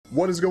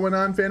What is going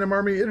on, Phantom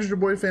Army? It is your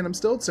boy Phantom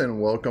Stilts, and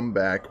welcome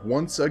back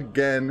once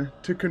again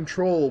to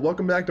Control.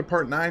 Welcome back to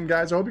part 9,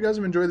 guys. I hope you guys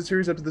have enjoyed the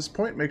series up to this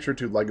point. Make sure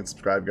to like and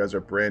subscribe if you guys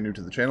are brand new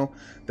to the channel.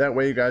 That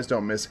way you guys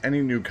don't miss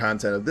any new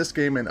content of this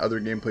game and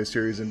other gameplay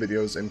series and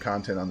videos and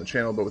content on the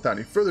channel. But without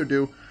any further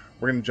ado,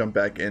 we're going to jump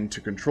back into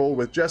Control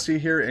with Jesse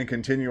here and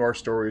continue our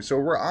story. So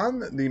we're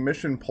on the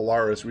mission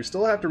Polaris. We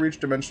still have to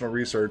reach Dimensional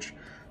Research.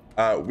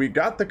 We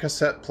got the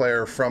cassette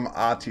player from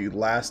Ati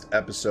last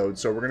episode,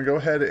 so we're going to go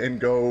ahead and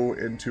go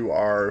into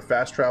our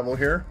fast travel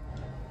here.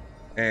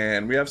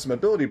 And we have some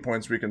ability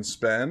points we can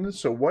spend.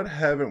 So what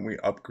haven't we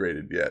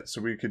upgraded yet?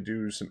 So we could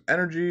do some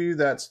energy,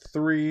 that's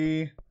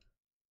 3.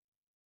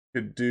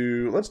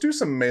 Let's do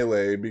some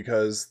melee,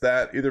 because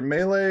that, either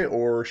melee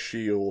or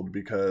shield,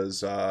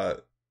 because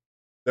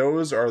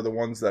those are the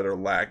ones that are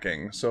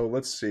lacking. So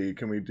let's see,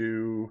 can we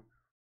do,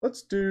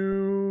 let's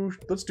do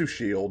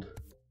shield.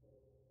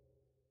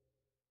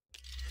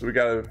 So we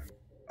gotta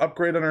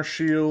upgrade on our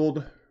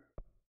shield.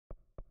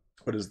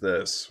 What is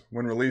this?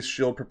 When released,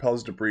 shield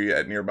propels debris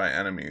at nearby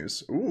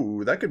enemies.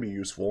 Ooh, that could be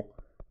useful.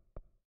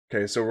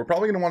 Okay, so we're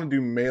probably gonna want to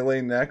do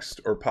melee next,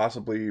 or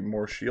possibly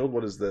more shield.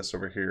 What is this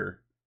over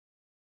here?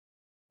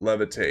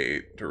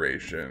 Levitate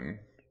duration.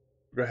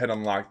 Go ahead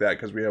and unlock that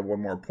because we have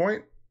one more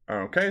point.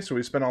 Okay, so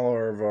we spent all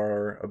of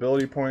our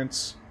ability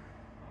points.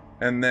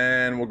 And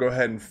then we'll go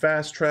ahead and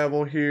fast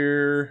travel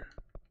here.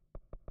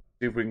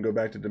 See if we can go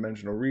back to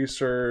Dimensional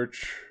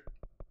Research.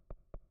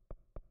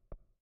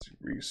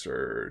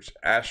 Research.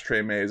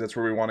 Ashtray maze. That's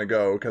where we want to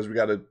go because we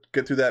got to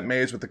get through that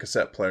maze with the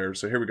cassette player.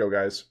 So here we go,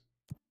 guys.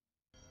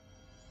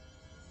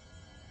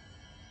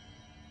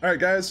 Alright,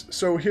 guys.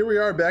 So here we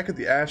are back at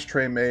the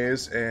ashtray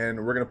maze,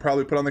 and we're going to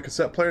probably put on the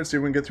cassette player and see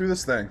if we can get through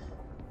this thing.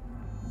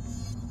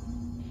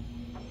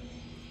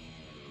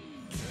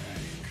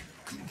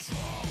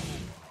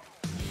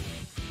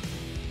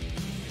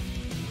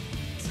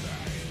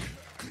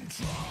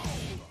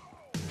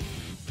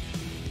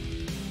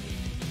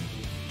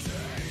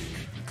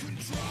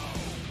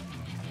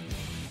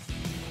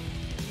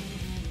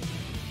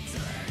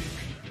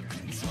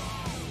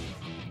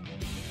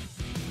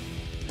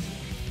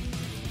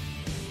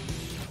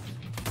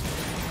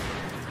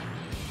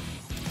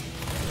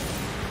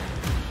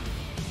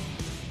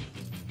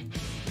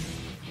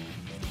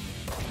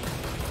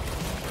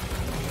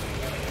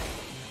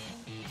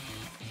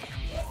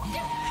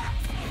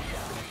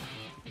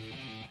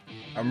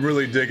 I'm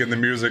really digging the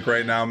music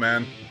right now,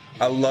 man.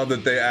 I love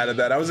that they added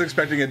that. I was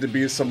expecting it to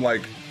be some,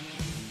 like,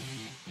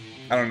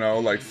 I don't know,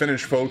 like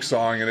Finnish folk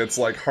song, and it's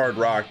like hard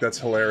rock. That's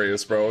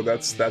hilarious, bro.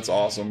 That's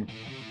awesome.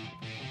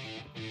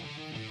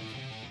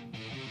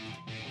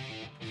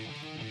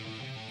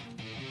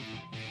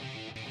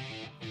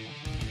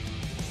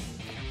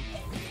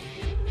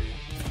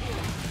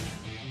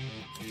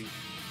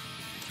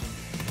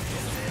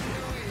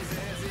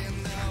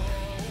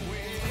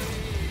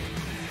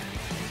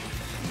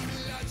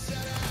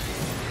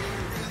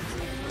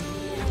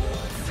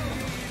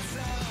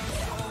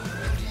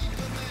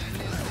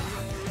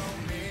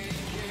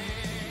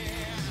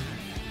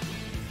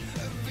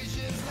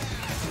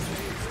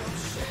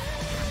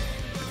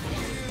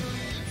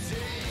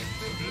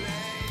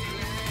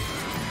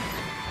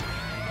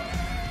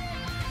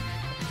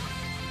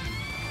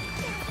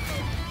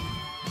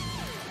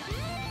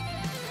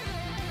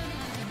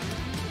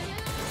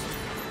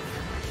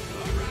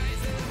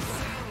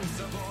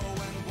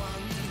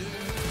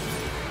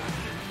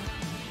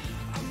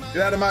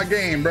 Get out of my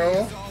game,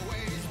 bro.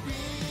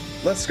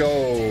 Let's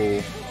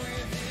go.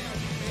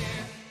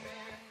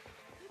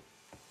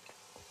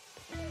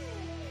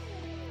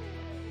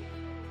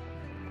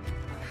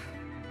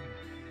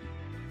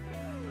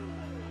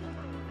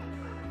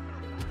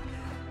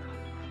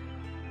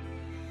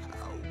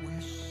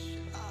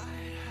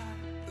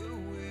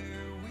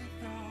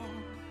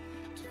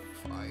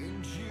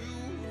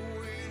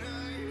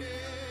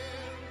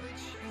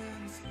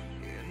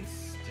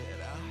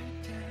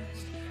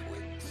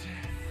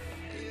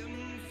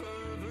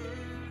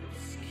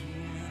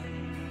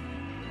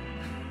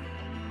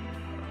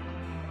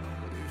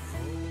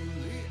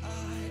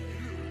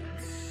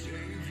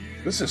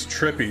 This is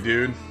trippy,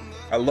 dude.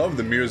 I love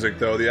the music,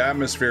 though. The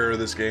atmosphere of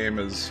this game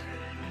is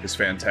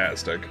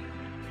fantastic.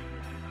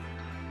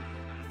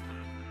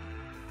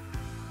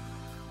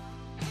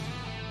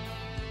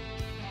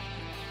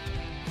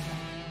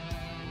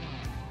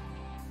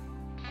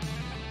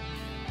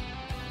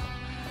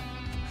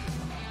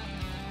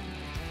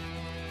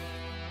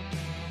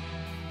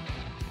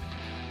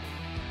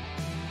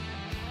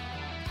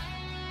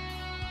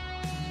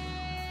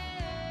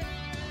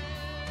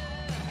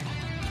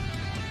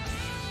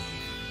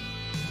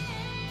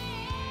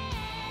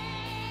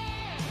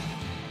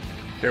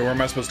 Okay, where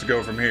am I supposed to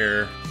go from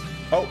here?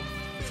 Oh,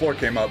 the floor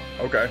came up.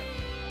 Okay.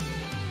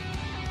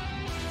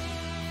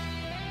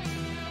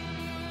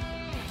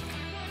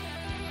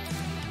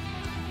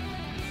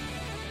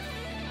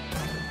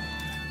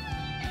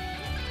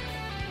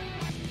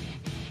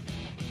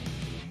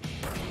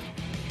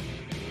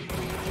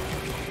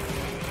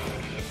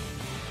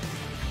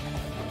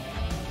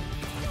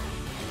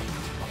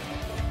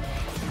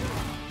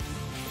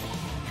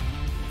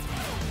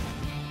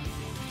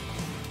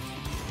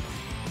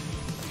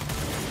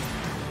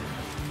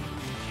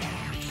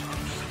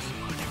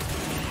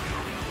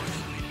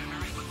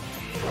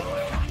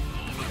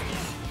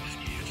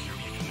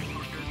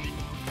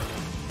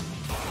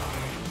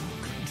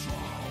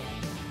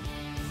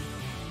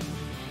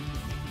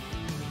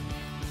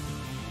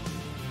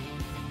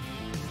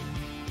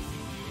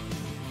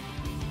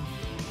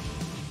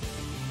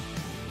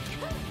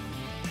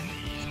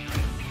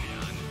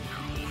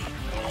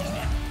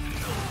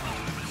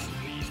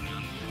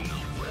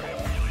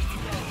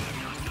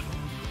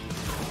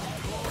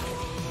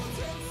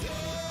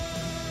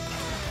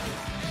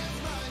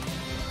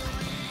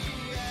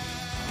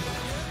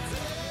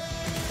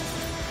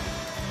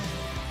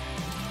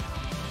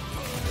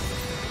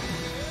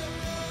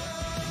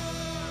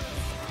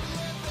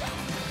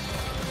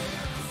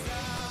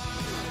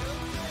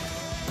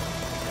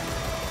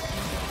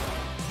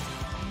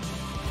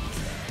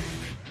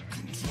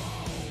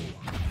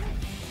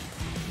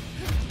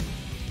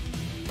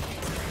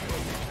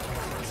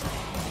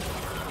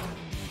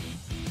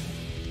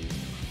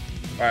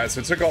 Alright,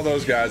 so we took all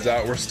those guys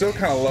out. We're still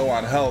kind of low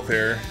on health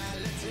here.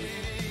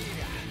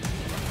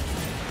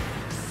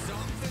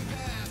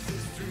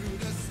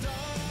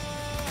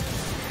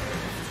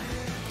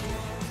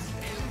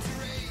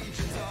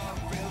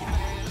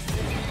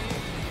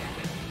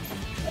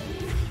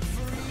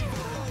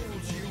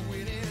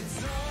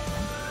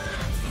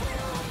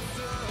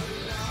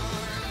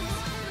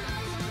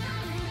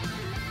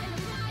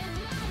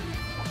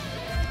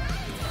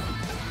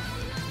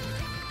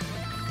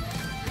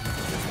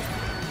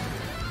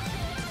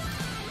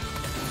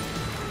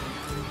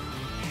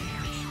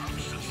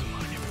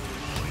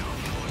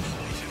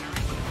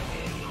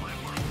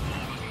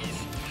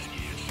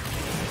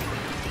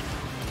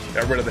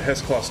 Got rid of the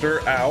hiss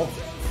cluster. Ow.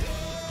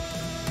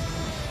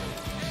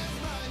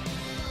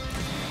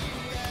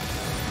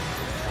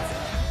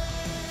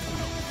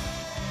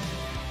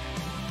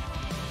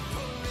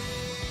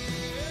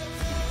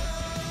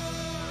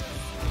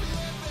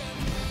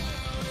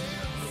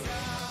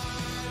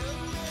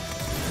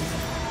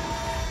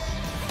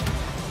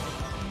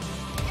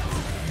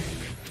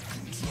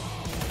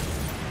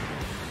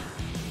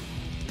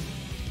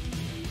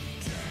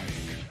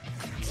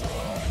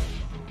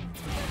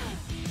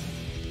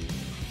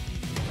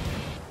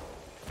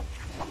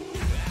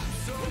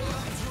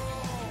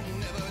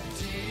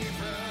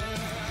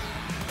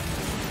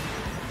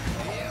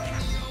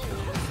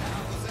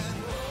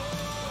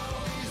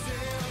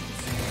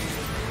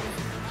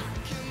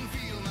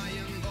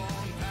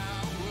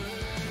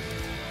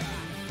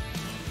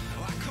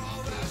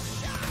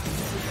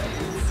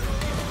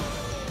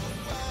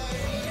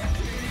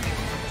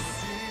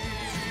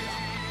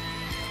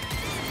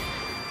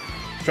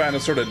 Trying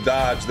to sort of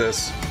dodge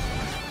this,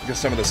 get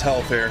some of this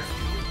health here.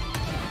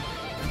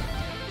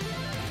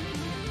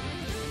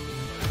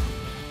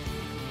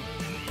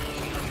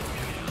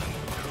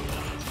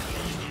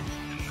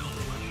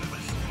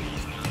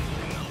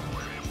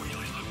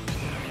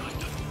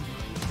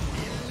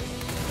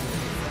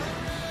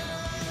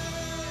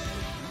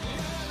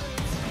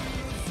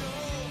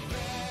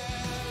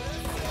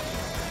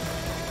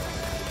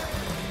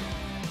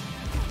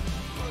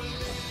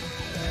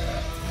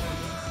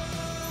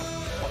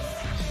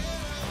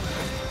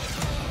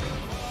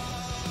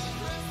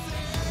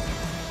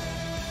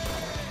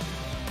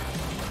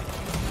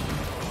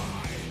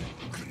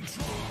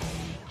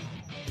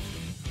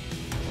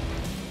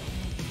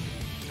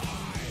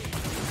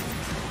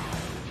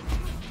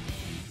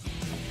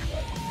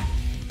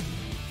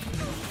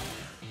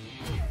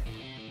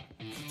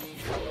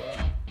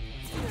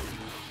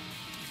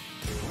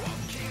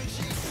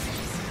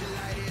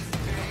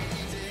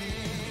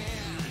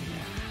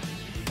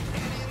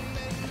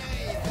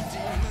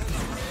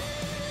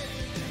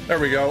 There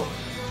we go.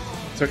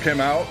 Took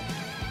him out.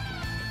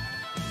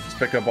 Let's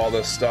pick up all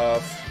this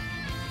stuff.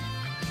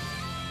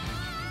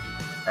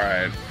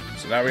 Alright,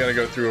 so now we gotta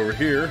go through over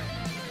here.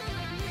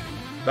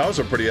 That was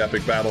a pretty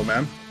epic battle,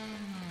 man.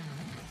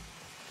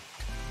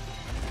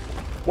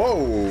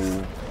 Whoa!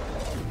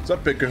 What's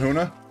up, Big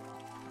Kahuna?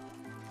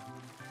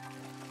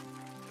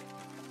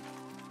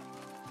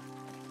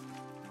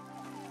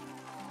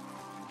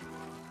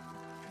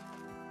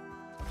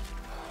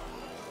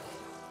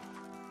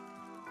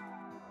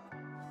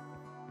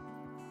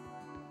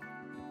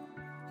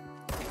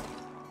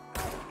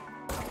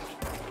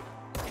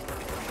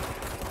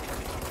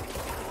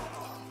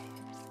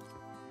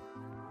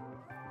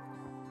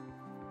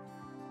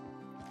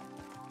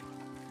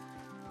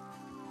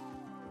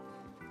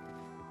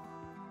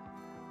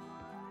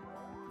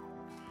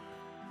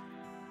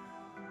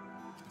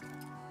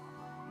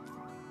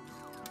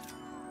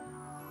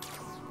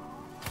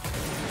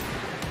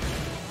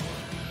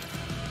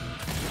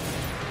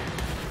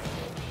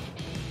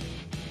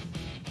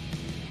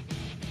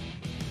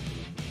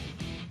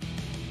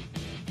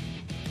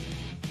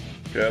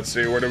 Okay, let's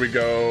see, where do we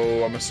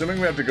go? I'm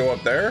assuming we have to go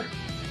up there?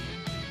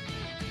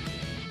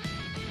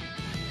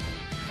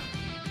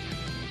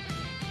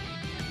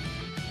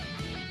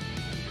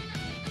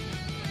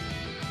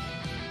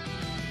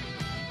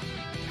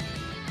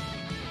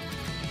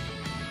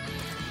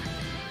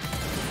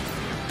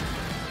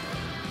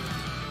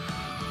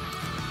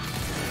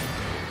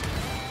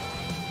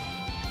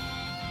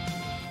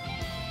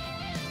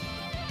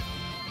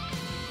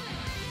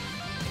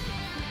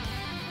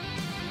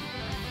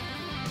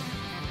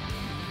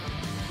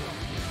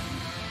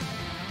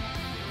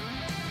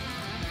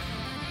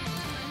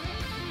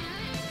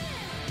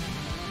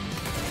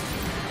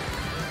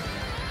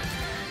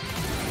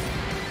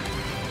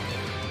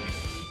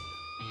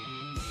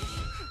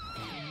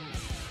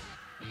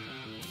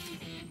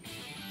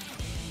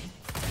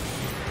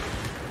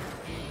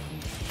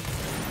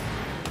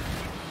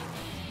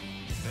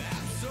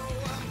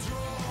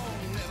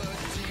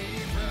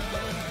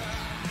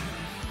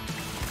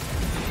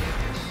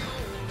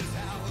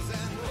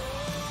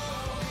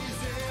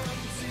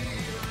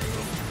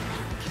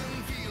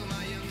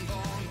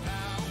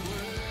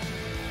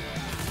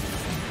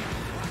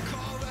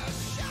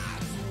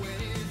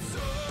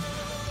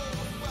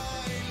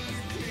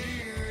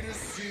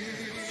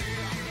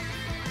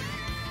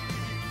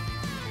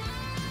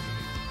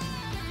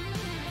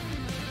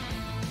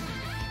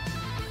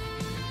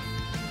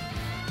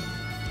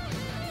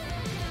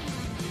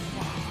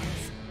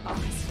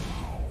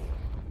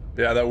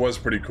 Yeah, that was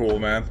pretty cool,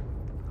 man.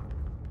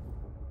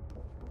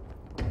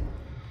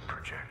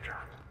 Projector.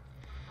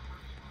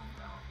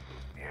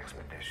 The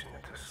expedition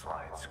into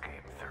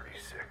Slidescape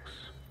 36.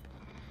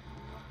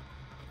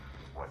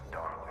 What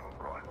Darling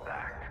brought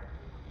back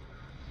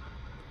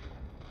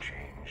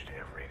changed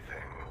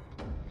everything.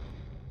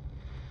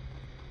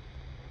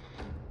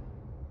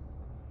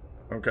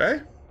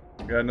 Okay.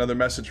 Got another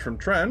message from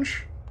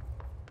Trench.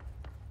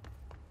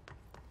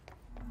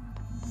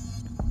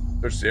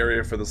 Search the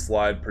area for the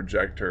slide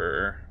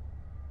projector.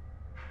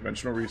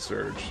 Dimensional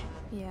research.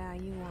 Yeah,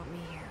 you want me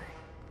here.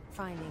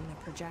 Finding the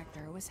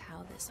projector was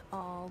how this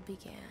all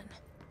began.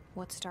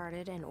 What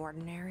started in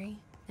ordinary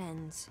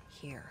ends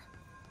here.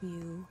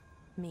 You,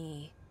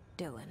 me,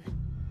 Dylan.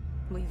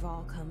 We've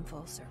all come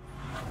full circle.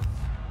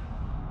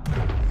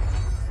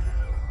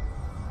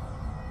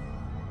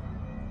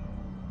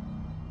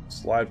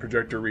 Slide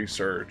projector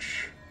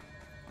research.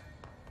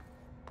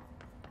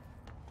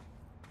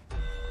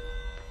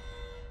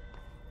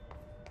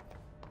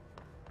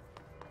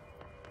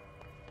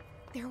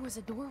 There was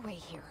a doorway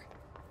here.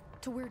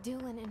 To where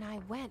Dylan and I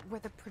went, where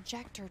the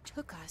projector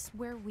took us,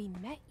 where we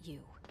met you.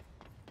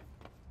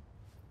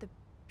 The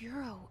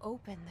Bureau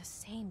opened the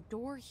same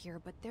door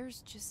here, but there's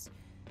just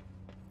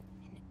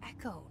an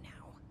echo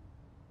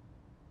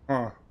now.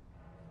 Huh. Are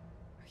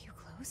you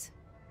close?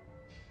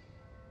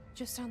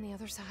 Just on the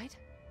other side?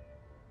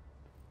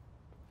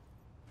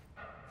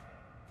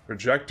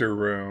 Projector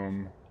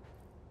room.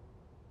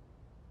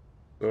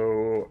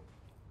 So,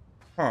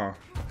 huh.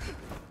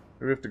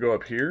 Do we have to go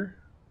up here?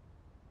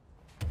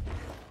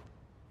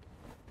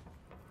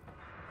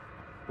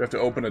 We have to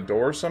open a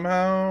door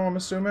somehow, I'm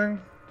assuming?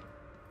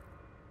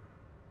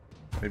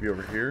 Maybe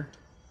over here?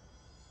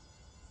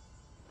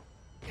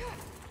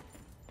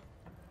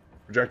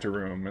 Projector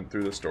room, and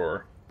through this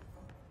door.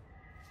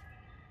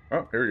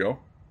 Oh, here we go.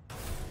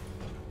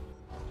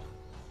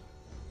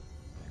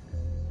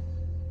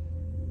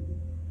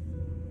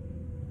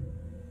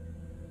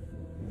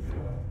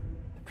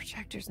 The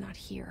projector's not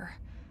here.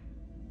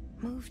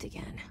 Moved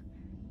again.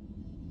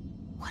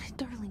 What did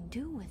Darling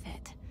do with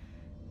it?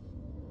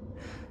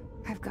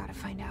 I've got to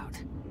find out.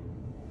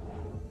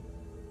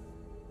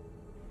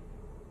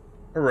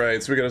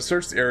 Alright, so we gotta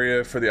search the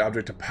area for the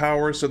object of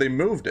power, so they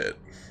moved it.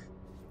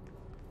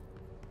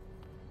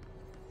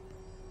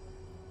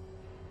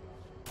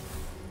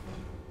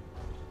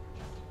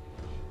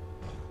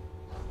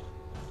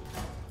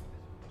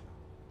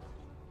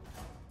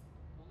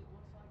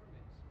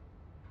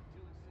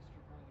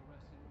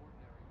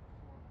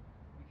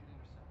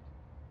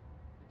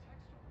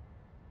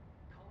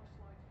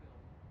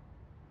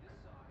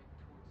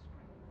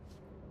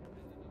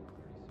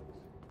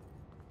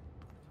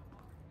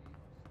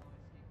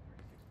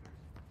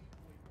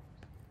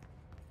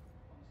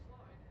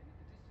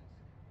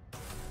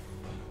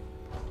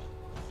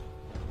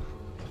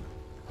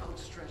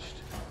 Outstretched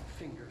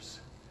fingers.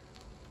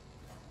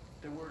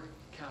 There were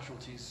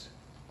casualties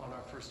on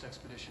our first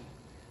expedition.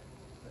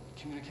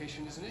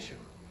 Communication is an issue.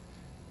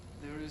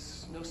 There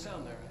is no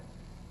sound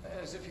there,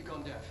 as if you've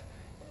gone deaf.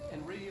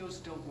 And radios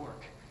don't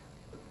work.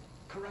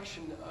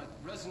 Correction,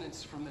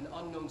 resonance from an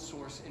unknown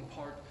source in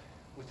part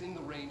within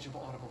the range of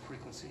audible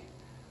frequency.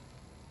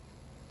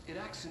 It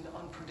acts in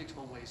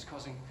unpredictable ways,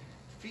 causing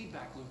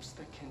feedback loops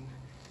that can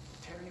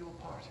tear you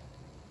apart.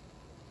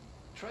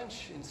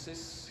 Trench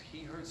insists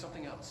he heard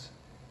something else.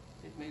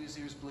 It made his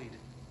ears bleed.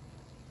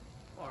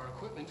 Our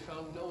equipment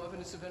found no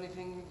evidence of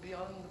anything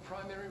beyond the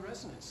primary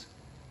resonance.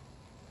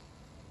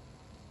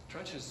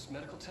 Trench's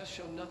medical tests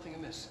showed nothing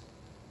amiss.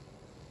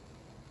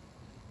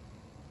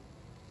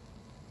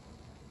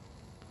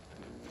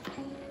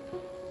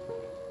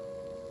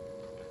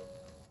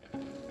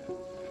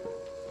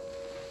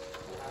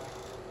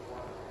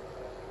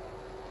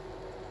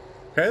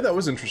 Okay, that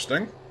was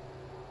interesting.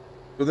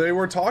 So they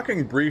were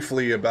talking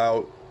briefly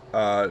about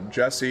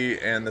Jesse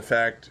and the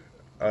fact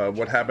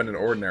what happened in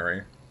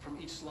Ordinary. From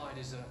each slide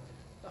is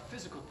a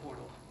physical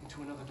portal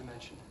into another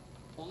dimension.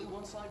 Only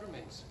one slide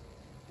remains.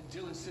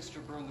 Dylan's sister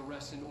burned the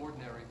rest in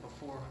Ordinary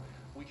before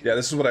we could... Yeah,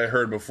 this is what I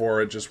heard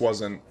before. It just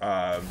wasn't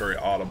very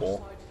audible.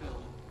 Slide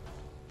film,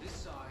 this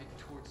side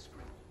towards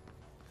screen.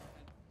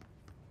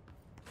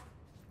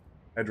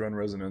 Hedron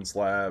Resonance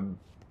Lab.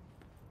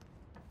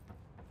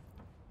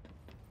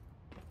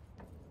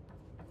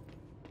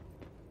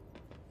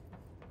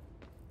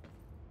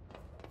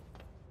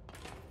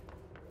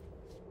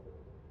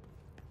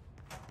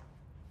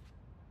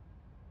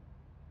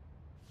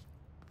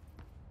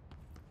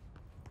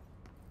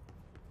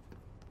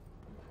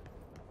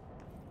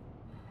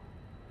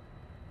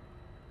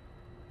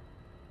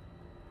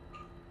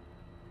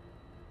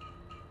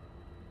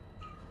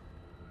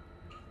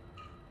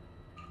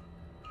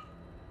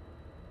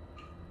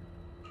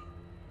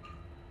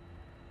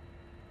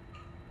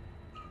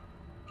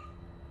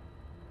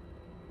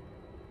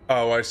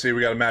 Oh, I see.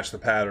 We gotta match the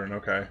pattern.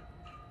 Okay.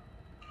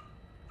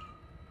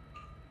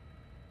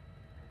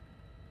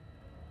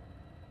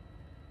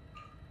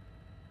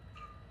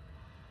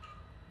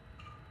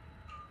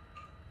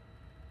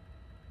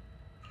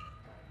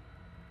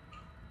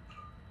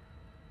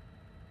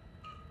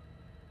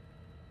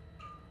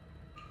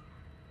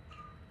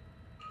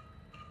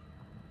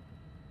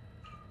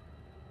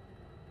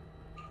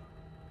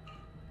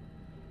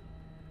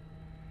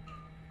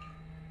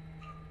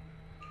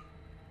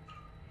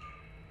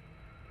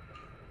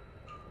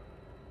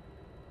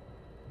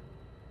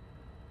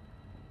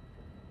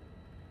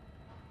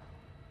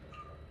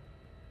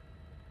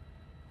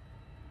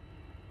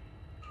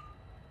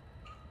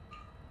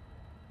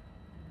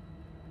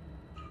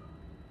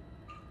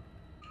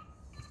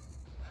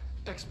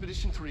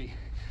 Expedition 3.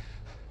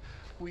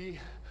 We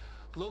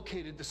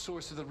located the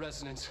source of the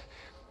resonance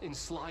in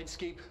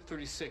Slidescape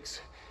 36.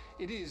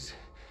 It is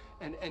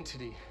an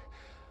entity,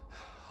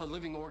 a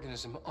living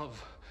organism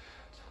of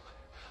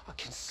a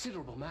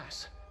considerable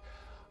mass.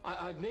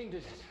 I've named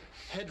it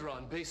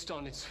Hedron based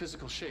on its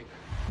physical shape.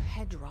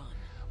 Hedron.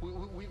 We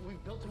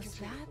built a Was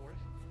container that for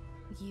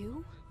it.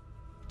 you?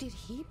 Did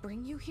he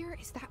bring you here?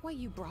 Is that why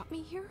you brought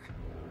me here?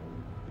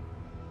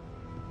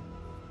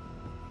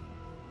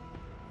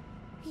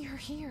 You're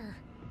here.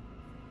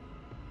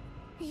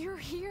 You're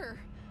here.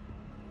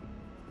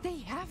 They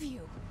have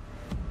you.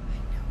 I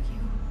know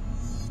you.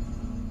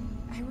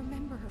 I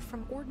remember her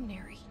from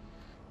Ordinary.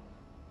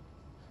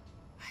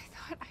 I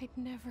thought I'd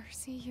never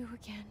see you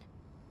again.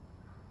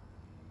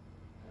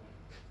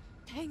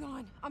 Hang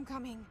on, I'm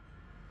coming.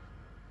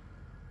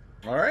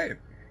 Alright.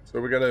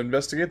 So we gotta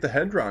investigate the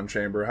Hedron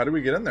chamber. How do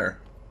we get in there?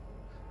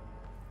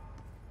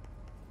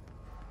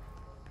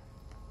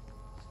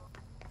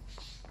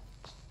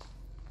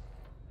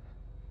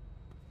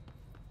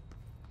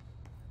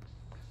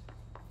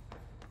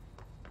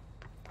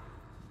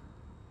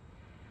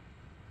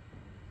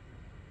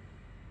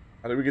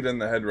 How do we get in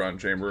the Hedron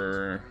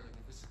chamber?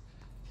 This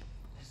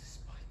is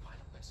my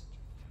final message.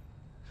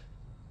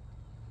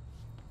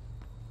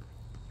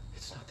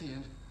 It's not the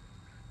end.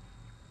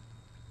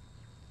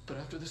 But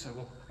after this, I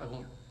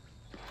won't.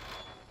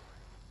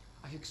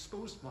 I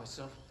exposed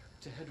myself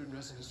to Hedron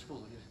resonance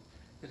fully.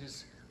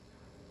 It's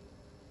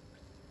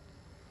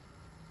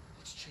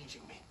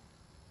changing me.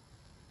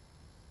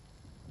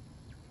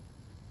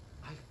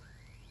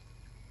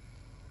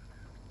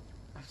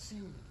 I've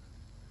seen.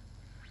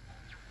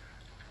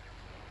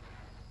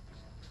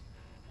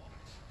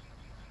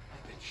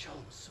 I've been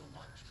shown so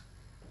much.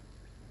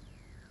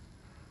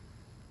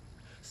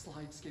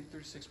 Slidescape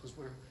 36 was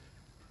where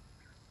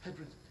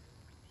Hedron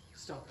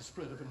stopped the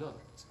spread of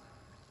another.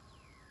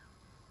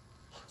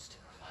 It's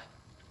terrifying.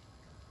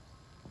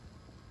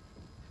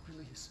 It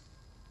really is.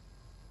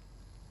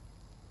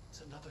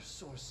 It's another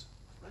source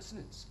of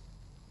resonance.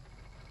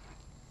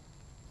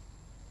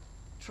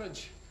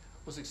 Trench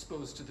was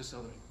exposed to this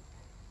other.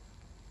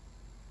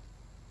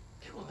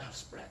 It will now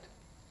spread.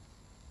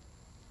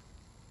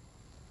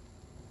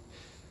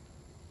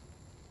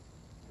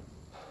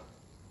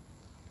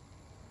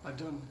 I've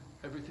done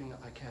everything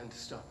I can to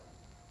stop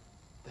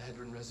the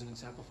Hedron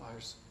resonance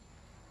amplifiers.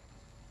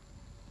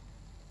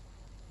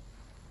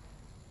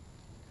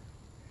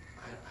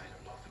 I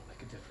don't know if it'll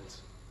make a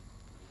difference.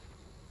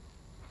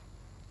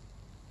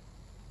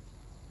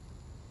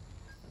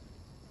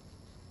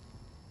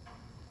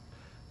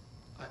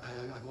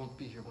 I won't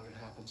be here when it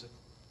happens.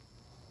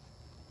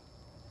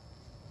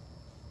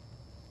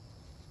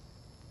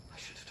 I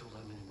should have told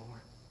them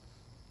anymore.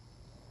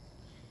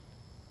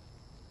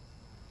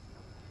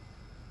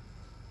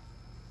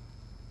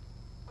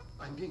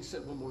 I'm being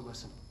sent one more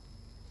lesson.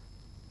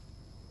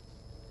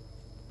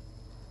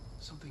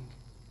 Something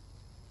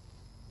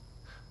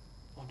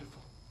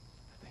wonderful,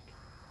 I think.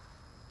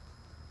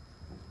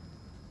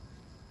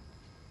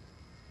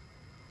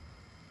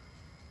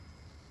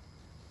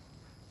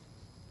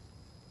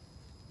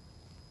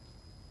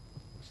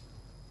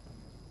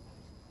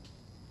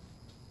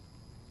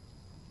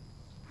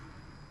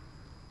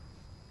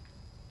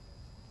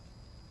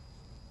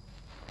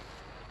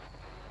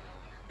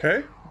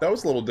 Okay, that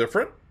was a little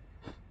different.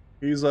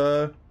 He's,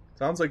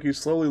 sounds like he's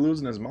slowly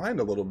losing his mind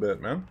a little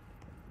bit, man.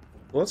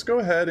 Let's go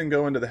ahead and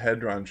go into the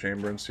Hedron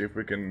chamber and see if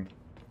we can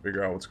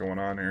figure out what's going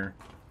on here.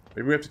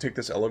 Maybe we have to take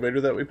this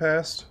elevator that we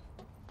passed.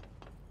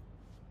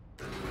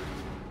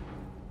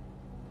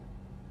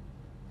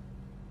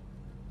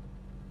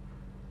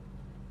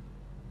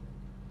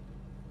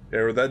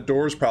 Yeah, that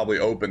door's probably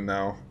open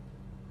now.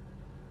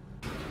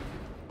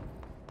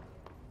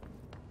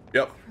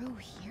 Yep. Through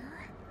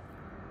here?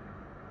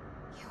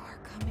 You are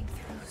coming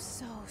through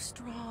so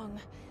strong.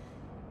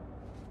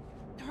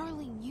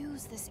 Darling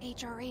used this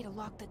HRA to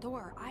lock the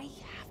door. I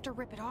have to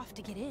rip it off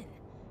to get in.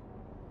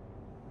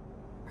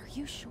 Are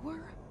you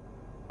sure?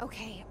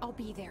 Okay, I'll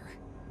be there.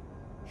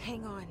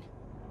 Hang on.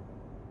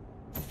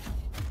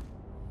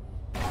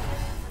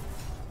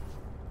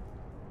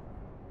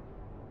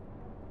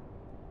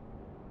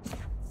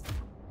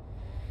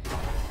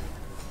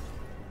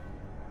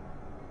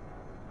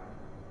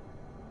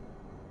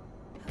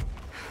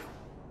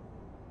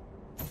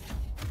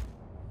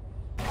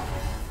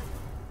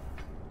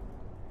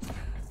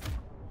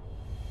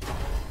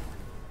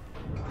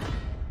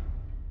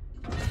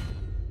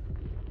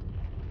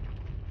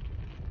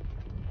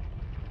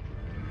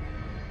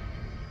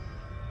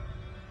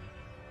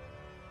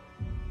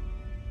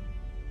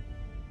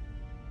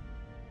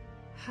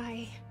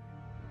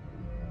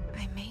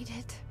 I made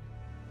it.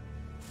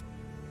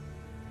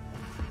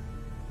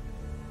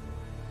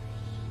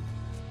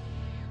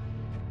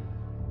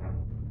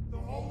 The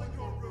hole in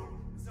your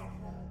room is a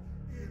hole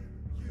in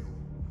you.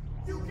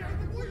 You gave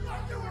it, we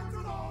let you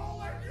into the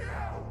hole in you! You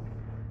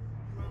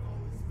have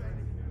always been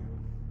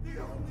here.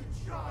 The only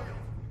child.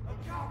 A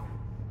copy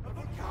of a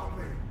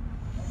copy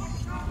of a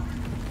copy!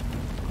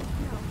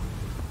 No.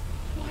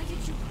 Why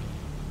did you...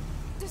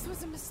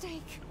 was a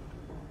mistake.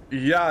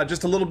 Yeah,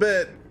 just a little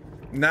bit.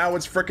 Now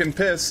it's frickin'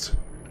 pissed.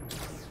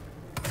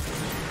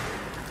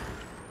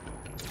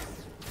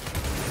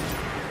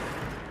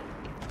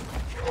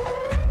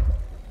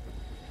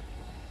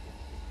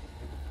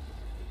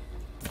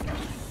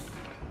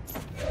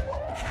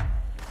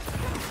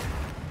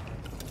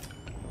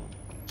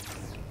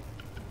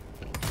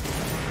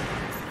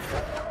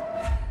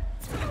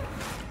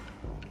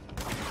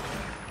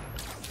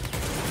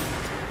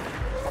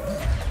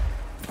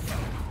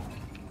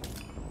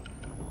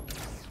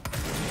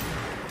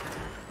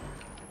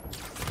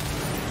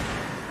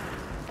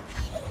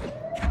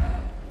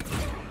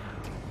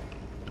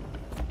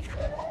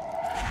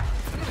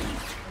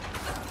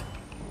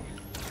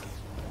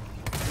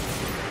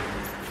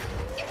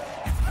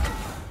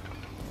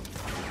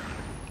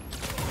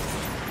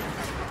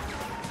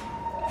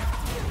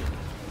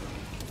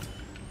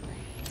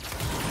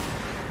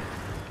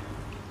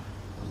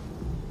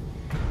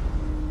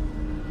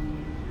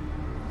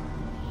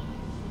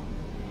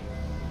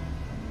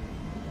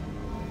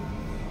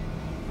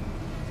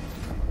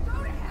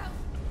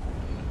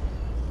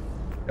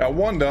 Got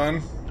one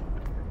done.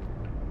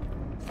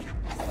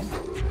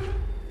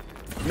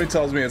 Somebody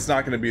tells me it's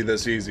not going to be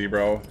this easy,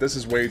 bro. This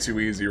is way too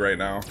easy right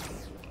now.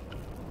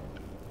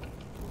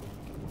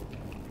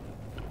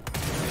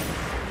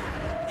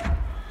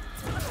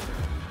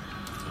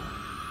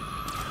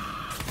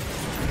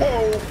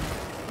 Whoa!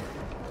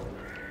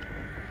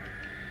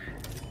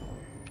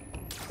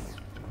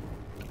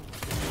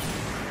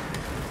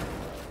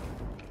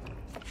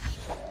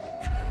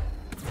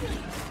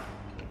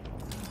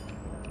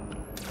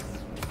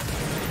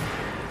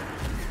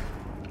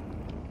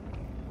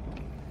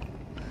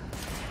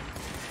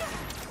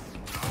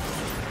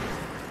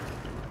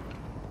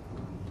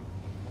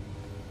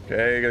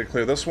 Okay, gotta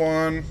clear this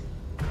one.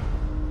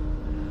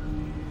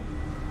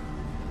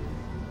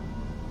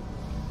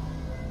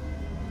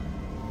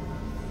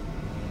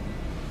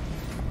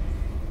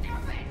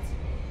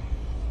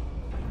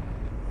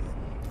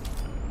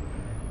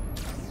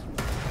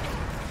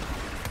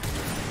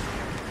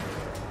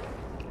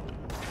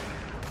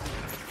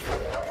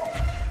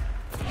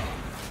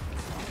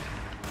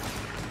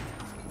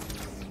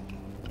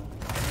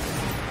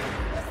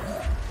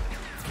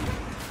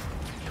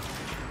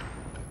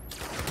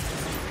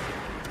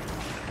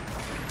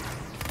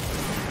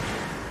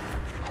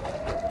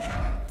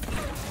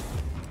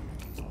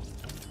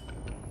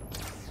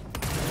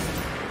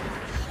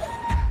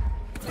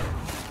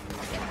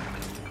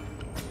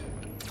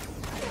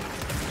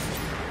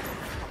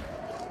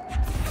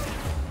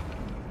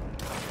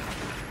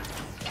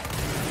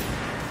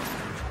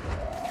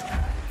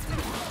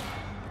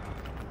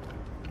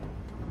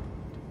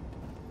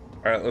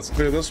 Alright, let's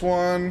clear this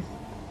one.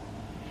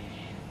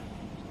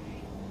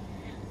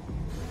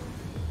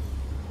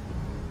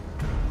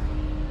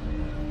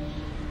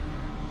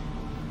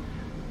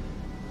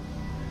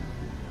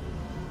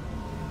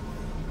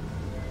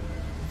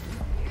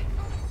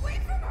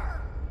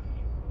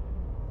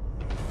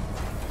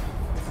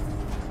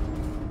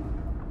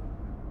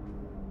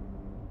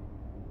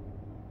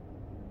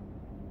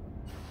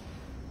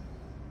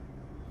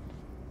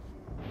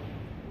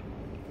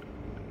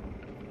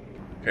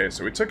 Okay,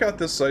 so we took out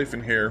this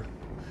siphon here.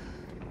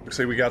 Looks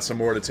like we got some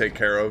more to take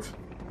care of.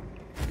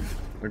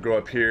 We'll go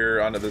up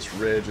here onto this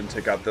ridge and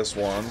take out this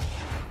one.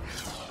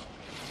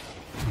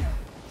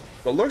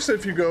 But it looks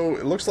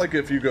like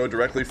if you go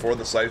directly for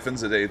the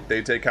siphons, they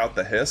take out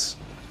the hiss.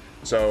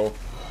 So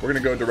we're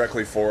gonna go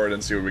directly for it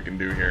and see what we can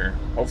do here.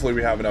 Hopefully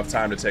we have enough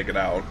time to take it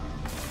out.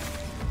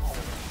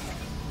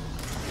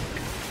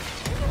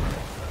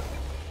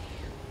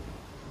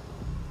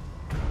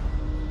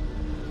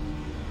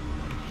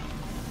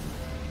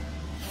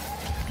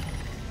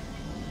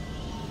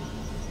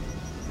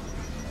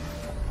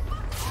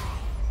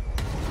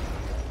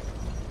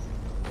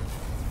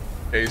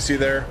 Okay, you see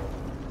there?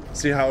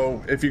 See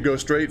how if you go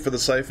straight for the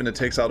siphon, it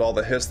takes out all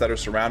the hiss that are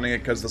surrounding it,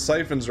 because the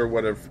siphons are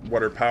what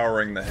are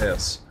powering the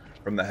hiss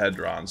from the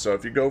Hedron. So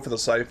if you go for the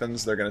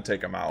siphons, they're gonna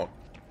take them out.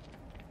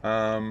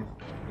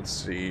 Let's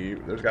see.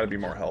 There's got to be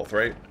more health,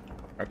 right?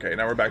 Okay,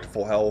 now we're back to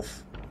full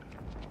health.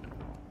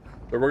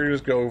 But we're gonna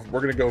just go. We're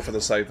gonna go for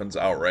the siphons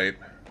outright.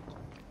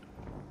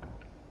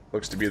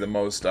 Looks to be the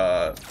most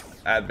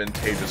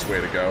advantageous way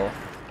to go.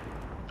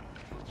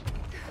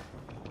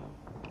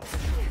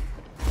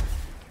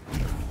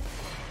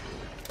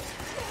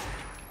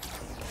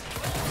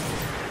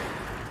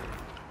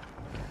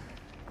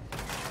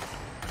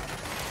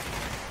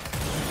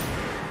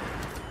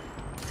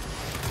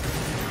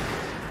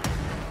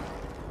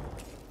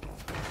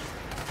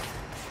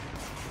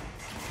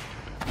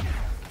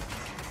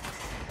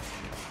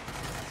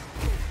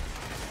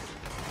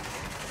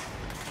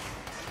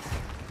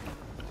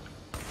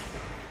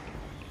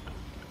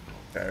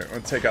 Okay, I'm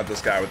gonna take out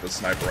this guy with the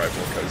sniper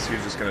rifle because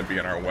he's just gonna be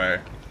in our way.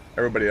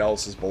 Everybody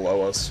else is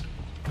below us.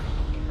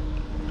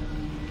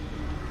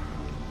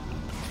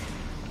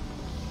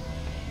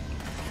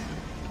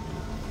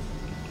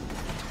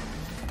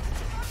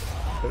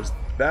 There's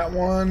that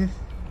one.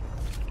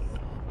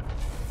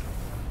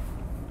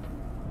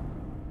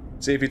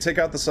 See, if you take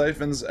out the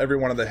siphons, every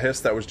one of the hiss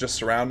that was just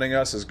surrounding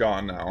us is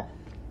gone now.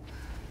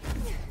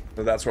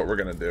 So that's what we're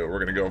gonna do. We're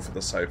gonna go for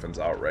the siphons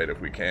outright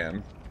if we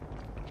can.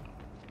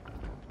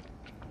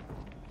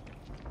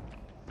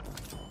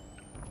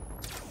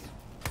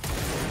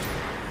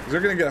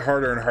 They're gonna get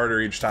harder and harder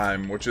each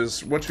time, which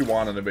is what you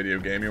want in a video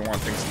game. You don't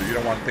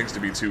want things to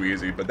be too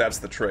easy, but that's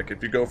the trick.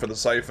 If you go for the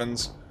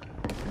siphons,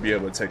 you'll be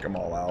able to take them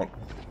all out.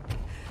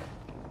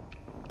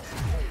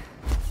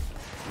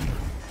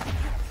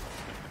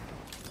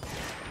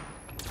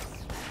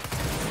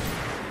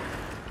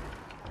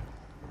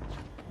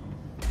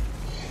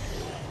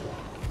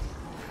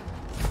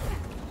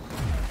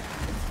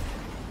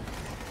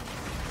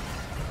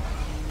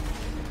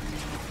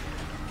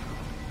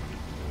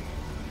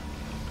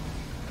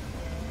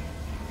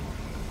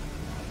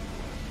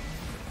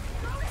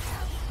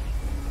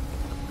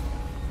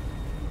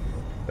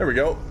 There we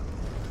go.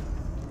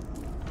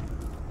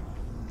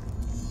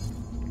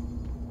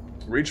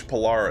 Reach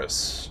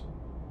Polaris.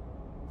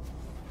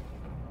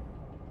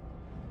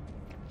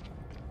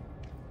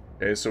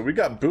 Okay, so we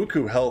got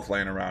buku health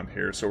laying around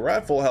here. So we're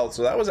at full health,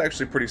 so that was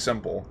actually pretty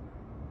simple.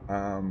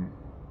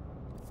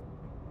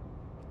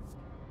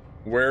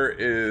 Where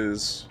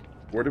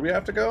do we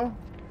have to go?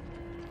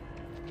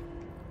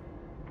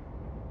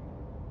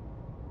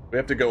 We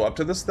have to go up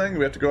to this thing?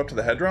 We have to go up to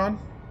the Hedron?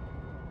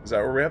 Is that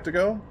where we have to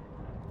go?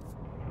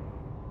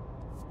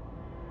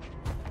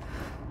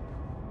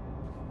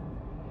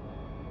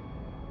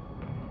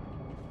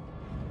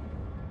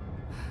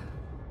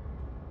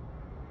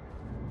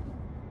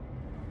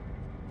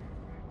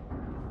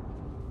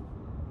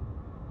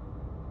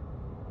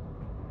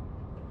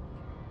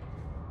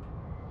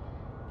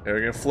 Okay, we're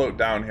gonna float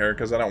down here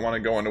because I don't want to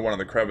go into one of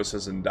the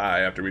crevices and die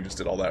after we just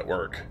did all that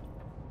work.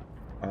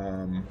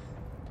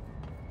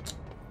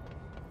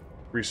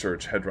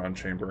 Research Hedron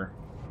chamber.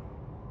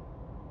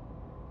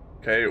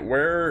 Okay,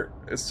 where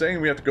it's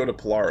saying we have to go to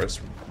Polaris.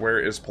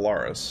 Where is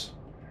Polaris?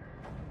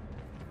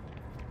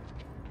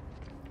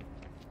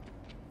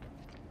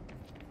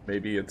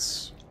 Maybe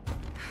it's...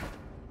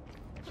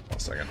 One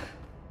second.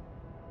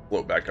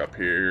 Float back up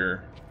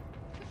here.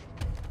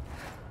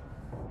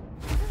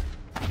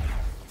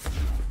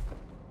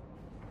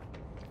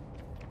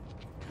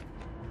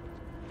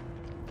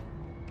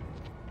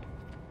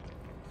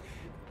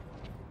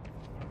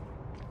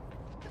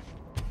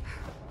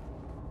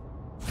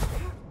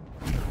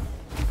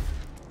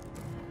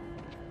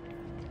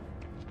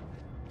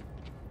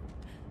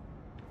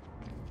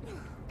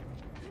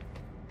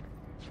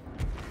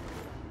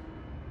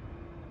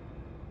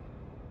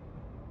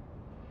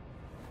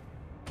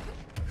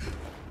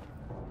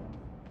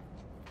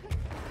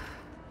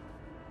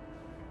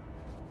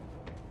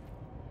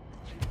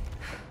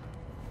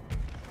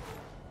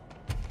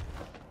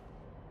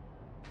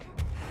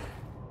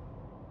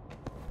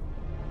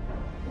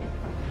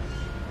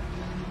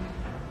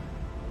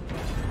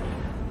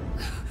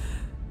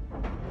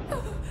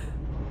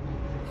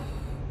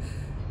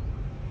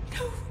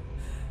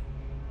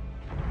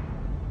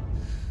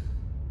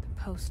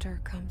 Poster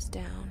comes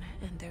down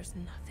and there's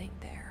nothing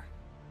there.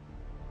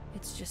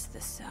 It's just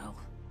the cell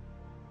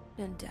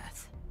and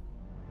death.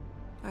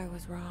 I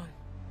was wrong.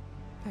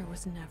 There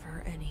was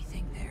never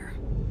anything there.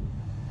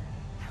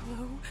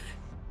 Hello?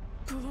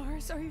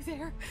 Polaris, are you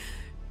there?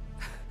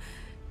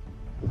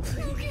 Please.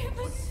 You can't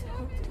be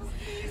so...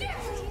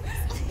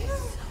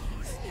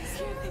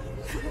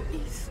 Let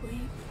me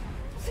sleep.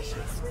 Please.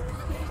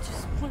 I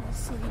just want to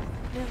sleep now.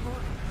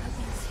 Let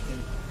me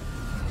sleep.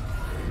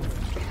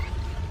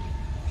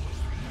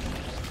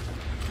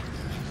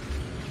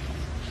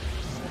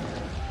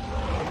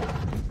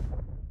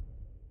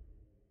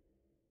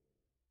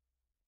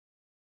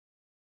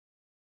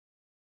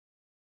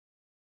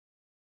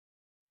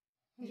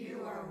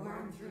 You are a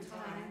worm through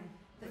time.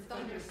 The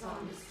thunder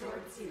song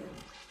distorts you.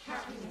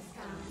 Happiness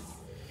comes.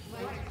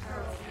 White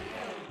pearls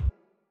reveal.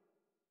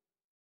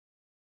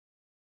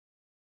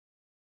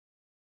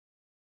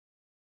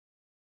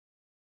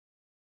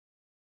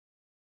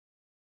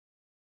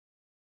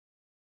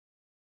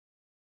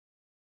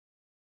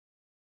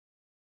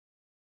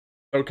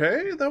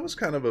 Okay, that was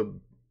kind of a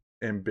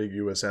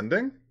ambiguous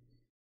ending.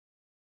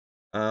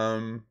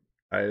 I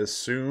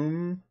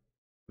assume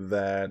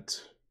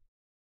that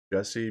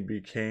Jesse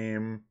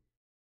became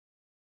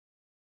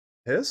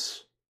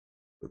Hiss?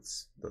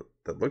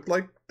 That looked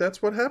like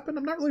that's what happened.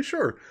 I'm not really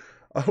sure.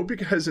 I hope you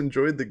guys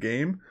enjoyed the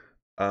game.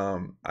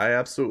 I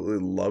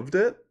absolutely loved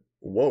it.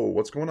 Whoa,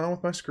 what's going on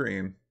with my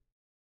screen?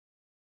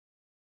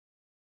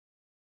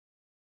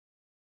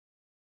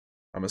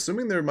 I'm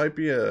assuming there might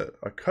be a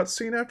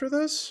cutscene after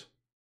this,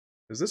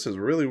 because this is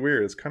really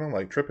weird. It's kind of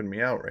like tripping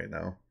me out right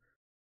now.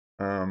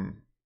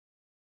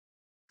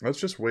 Let's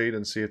just wait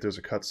and see if there's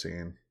a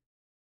cutscene.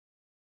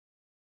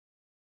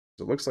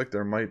 It looks like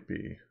there might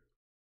be.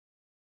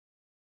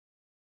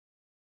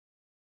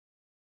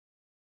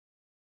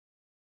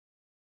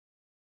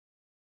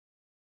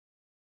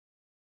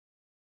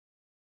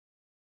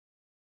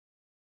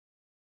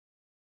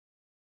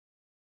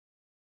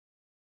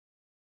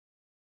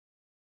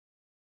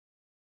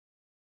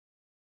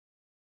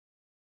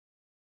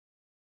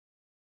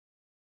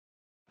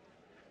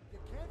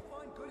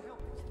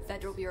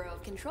 Federal Bureau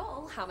of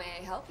Control. How may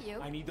I help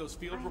you? I need those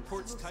field I'm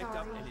reports so typed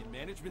up sorry. and in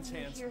management's You're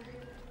hands. here.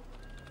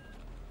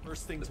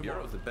 First thing The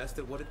tomorrow. Bureau's the best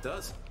at what it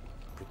does.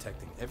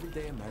 Protecting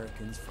everyday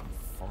Americans from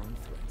foreign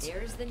threats.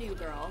 There's the new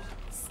girl,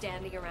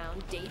 standing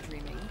around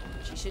daydreaming.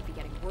 She should be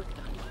getting work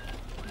done.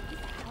 Who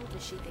the hell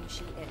does she think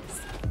she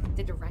is?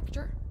 The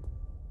director?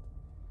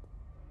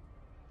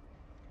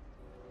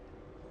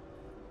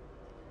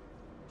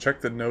 Check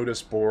the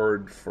notice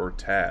board for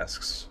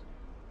tasks.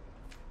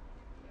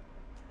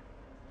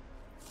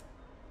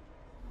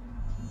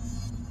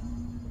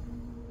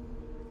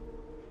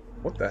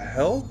 What the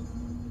hell?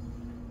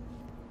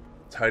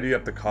 Tidy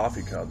up the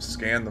coffee cups.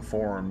 Scan the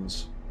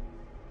forms.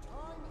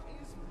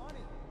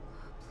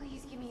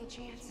 Please give me a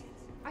chance.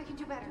 I can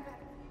do better.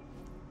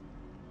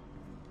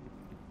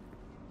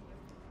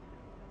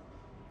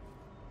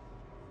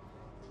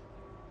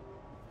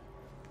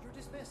 You're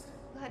dismissed.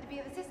 Glad to be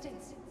of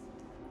assistance.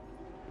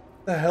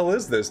 The hell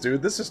is this,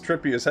 dude? This is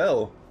trippy as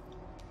hell.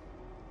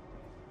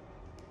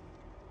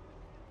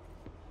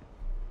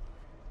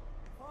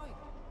 Fine.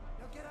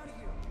 Now get out of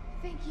here.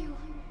 Thank you.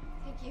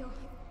 Thank you.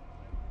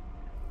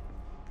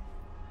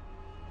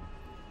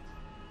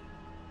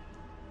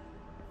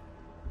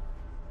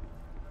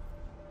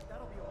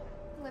 That'll be all.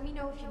 Let me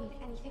know if you need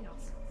anything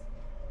else.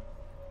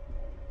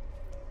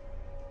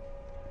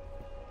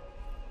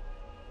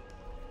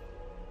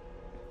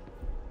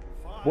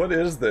 What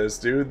is this,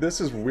 dude? This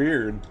is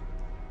weird.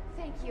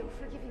 Thank you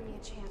for giving me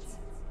a chance.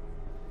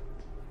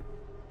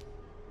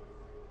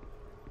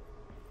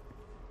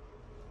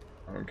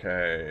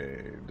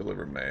 Okay,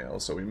 deliver mail.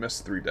 So we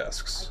missed 3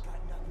 desks. Got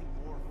nothing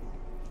more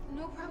for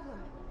you. No problem.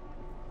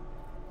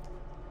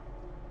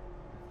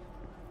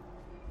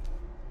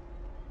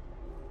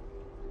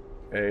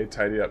 Okay,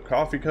 tidy up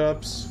coffee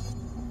cups.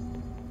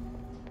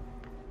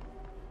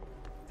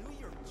 Do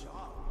your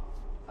job.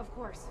 Of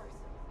course.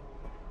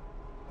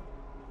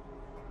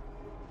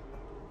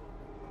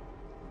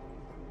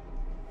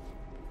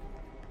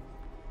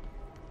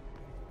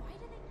 Why do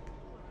they keep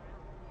you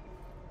around?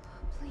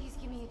 Please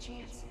give me a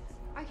chance.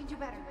 I can do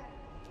better.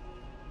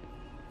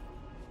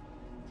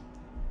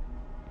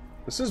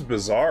 This is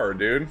bizarre,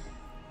 dude.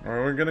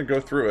 We're gonna go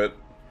through it.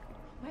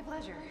 My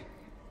pleasure.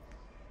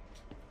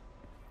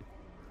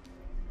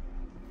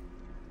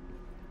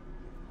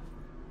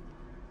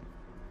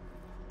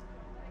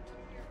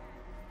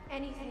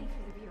 Anything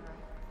for the Bureau.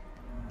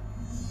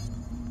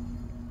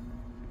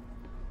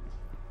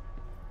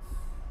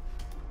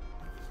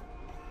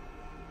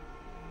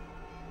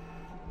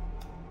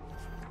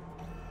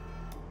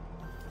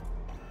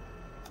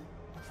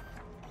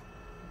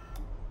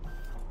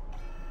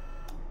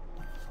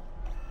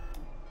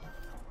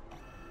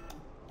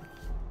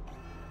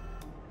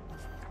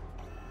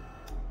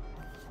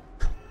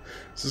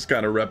 This is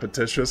kind of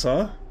repetitious, huh?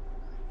 No,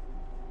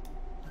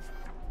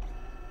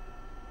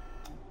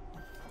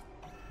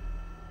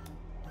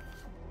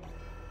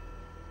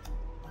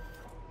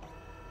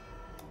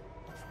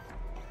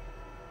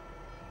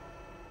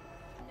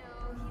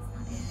 he's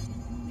not in.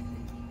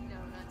 No,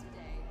 not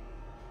today.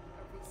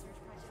 A research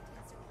project he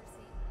has to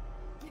oversee.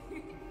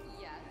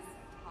 Yes,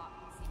 top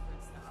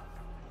secret stuff.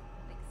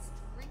 Like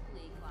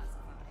strictly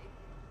classified.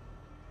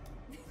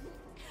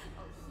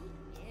 Oh,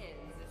 he is,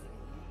 isn't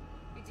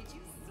he? Wait, did you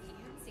see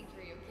him sing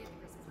karaoke at the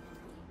Christmas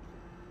party?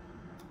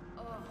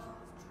 Oh,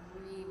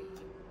 dreamy.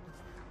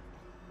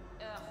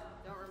 Ugh,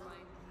 don't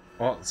remind.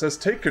 Well, it says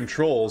take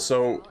control,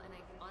 so And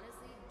I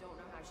honestly don't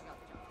know how she got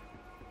the job.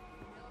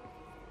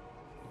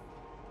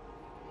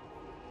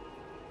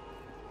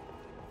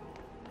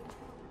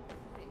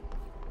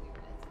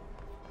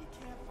 You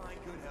can't find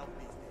good help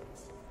these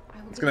days. I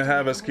will it's get gonna to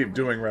have it us right keep away.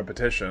 doing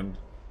repetition.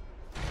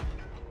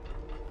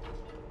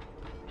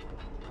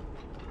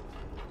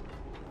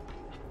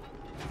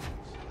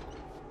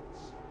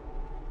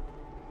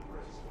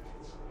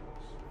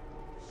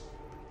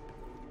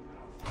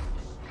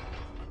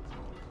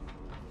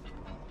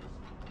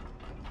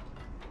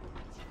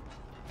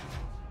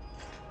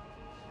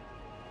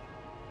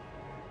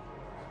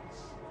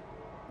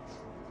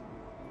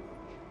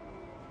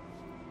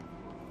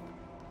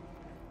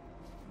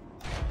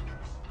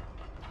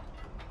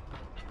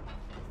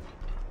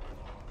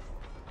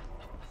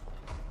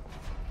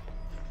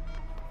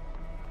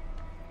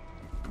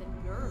 The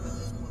nerve of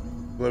this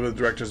woman. Deliver the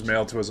director's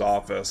mail to his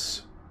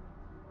office.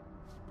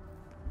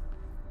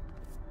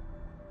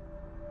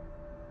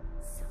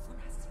 Someone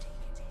has to take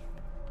it to him.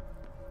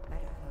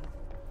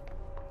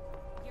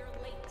 You're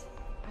late.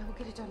 I will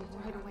get it done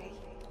right away.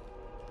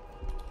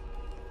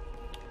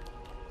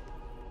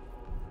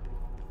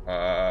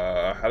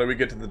 How do we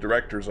get to the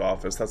director's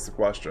office? That's the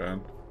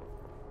question.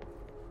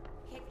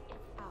 Pick it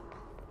up.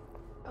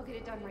 I'll get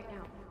it done right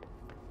now.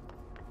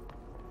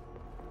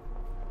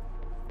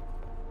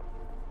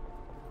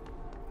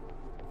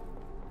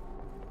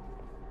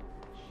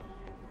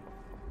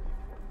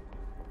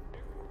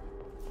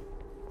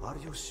 Are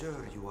you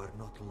sure you are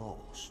not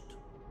lost?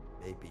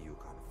 Maybe you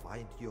can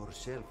find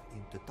yourself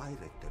in the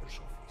director's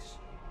office.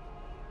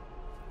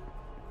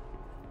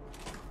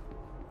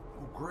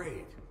 Oh,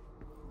 great.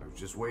 I was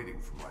just waiting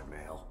for my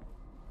mail.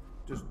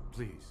 Just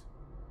please,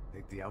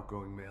 take the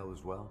outgoing mail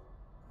as well.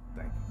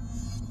 Thank you.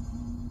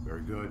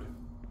 Very good.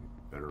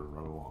 Better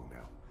run along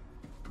now.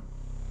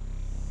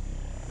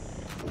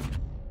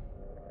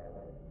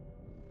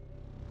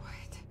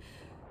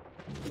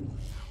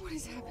 What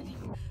is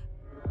happening?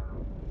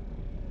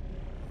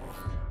 I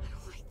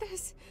don't like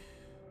this.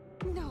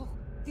 No,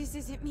 this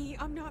isn't me.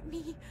 I'm not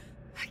me.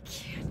 I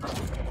can't.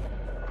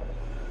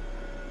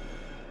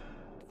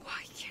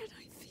 Why can't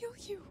I feel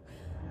you?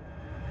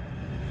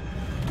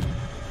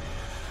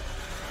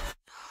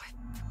 Oh, I've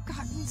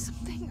forgotten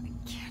something.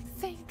 I can't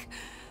think.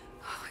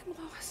 Oh, I'm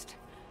lost.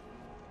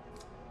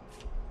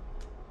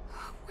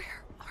 Oh,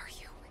 where are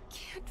you? I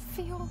can't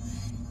feel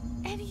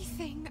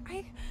anything.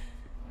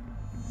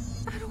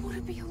 I don't want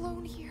to be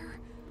alone here.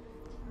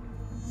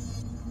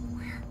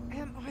 Where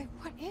am I?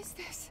 What is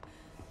this?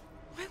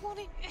 Why won't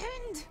it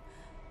end?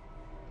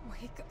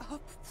 Wake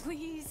up,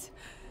 please.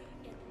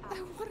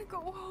 I want to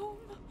go home.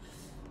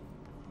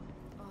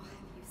 Oh,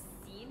 have you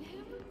seen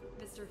him?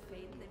 Mr.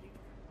 Faden, the new...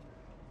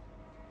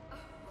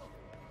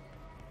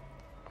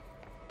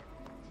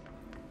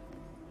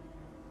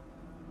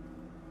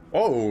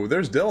 Oh,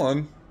 there's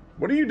Dylan.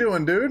 What are you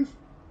doing, dude?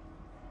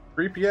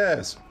 Creepy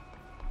ass.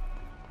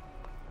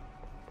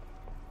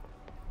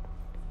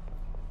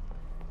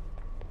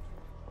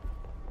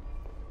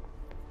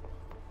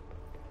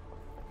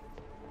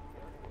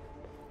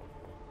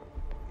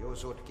 You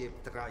should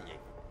keep trying.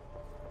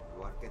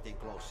 You are getting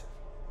closer.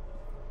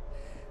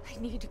 I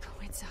need to go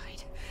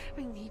inside.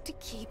 I need to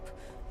keep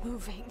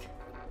moving.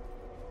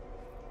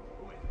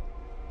 What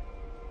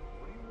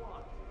do you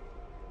want?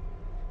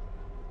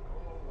 Go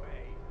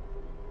away.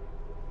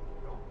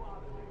 Don't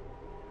bother me.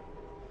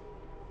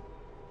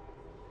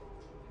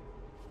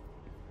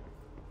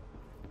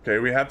 Okay,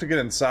 we have to get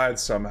inside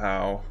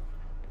somehow.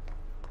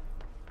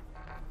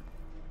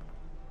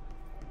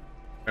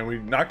 And we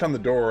knocked on the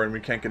door and we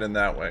can't get in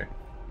that way.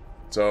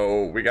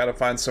 So we gotta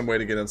find some way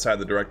to get inside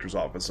the director's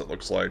office, it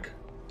looks like.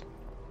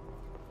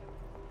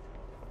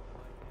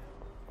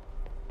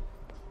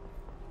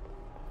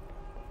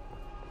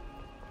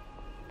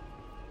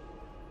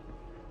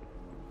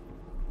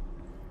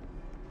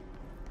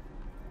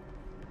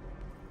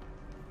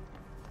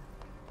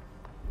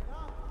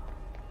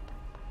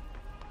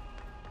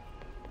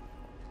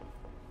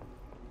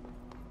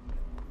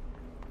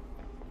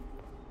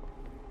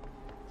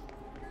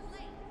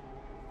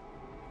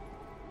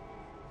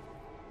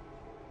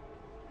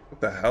 What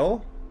the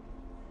hell?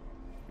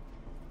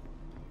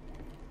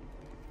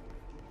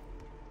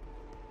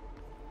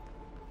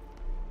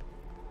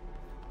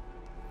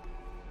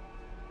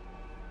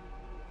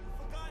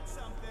 Forgot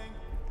something.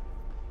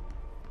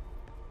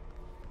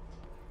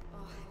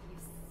 Oh, have you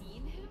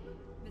seen him?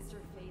 Mr.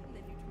 Faden,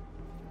 the new...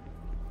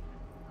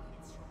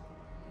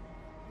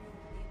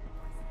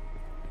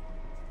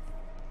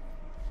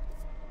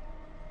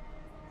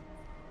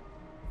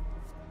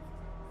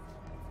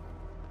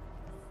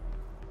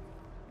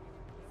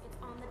 It's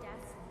on the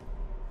desk.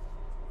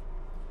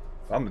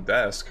 On the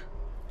desk.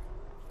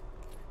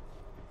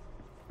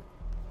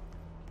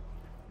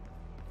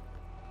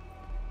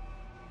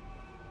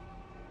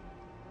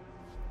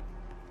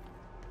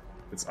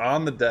 It's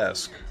on the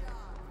desk.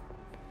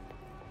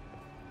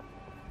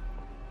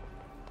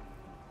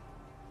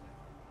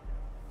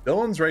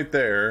 Dylan's right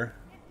there.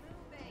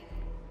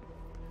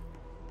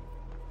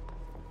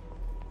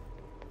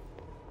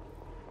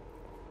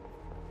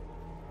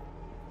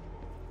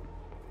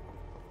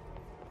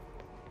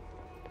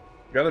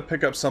 Gotta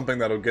pick up something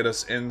that'll get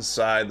us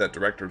inside that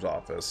director's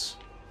office.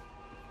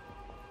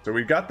 So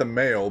we got the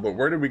mail, but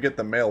where did we get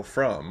the mail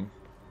from?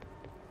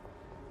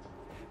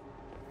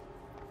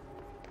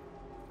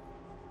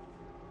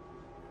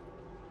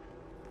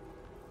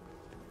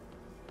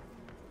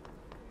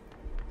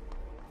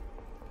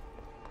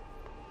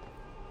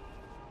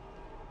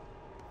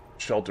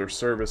 Shelter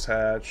service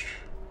hatch.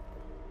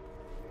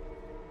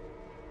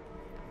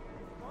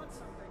 Want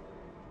something?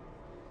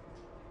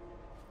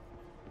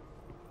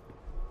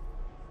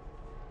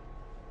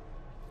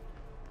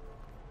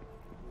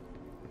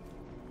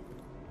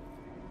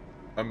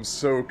 I'm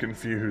so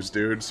confused,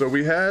 dude. So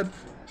we had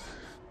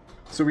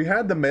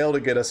the mail to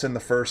get us in the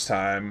first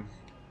time,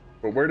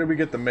 but where did we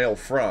get the mail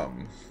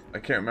from? I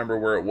can't remember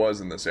where it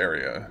was in this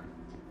area.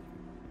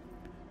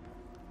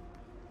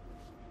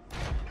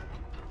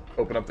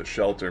 Open up the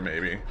shelter,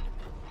 maybe.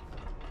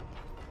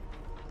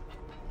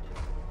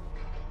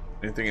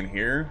 Anything in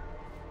here?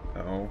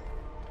 No.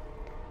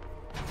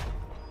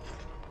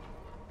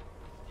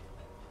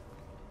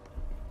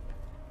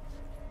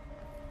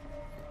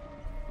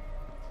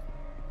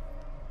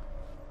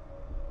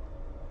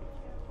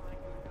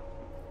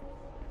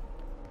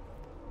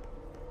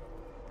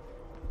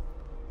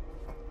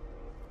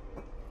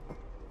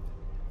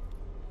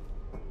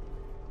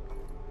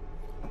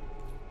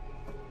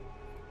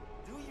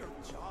 Do your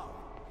job.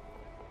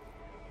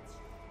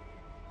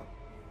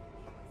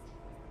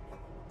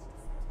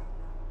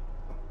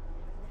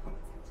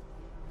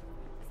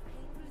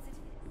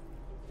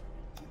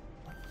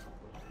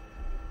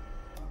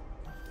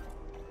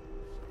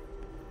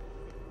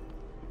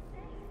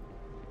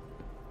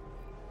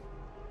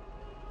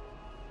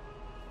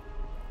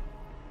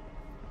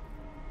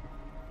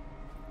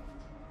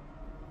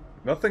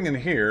 Nothing in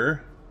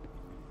here.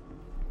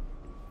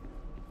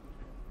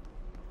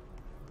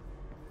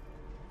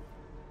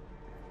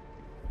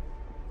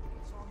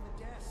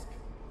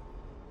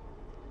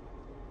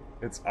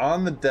 It's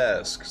on the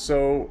desk.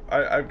 So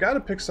I've got to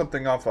pick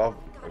something off of.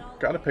 I've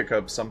got to pick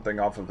up something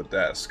off of the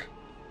desk.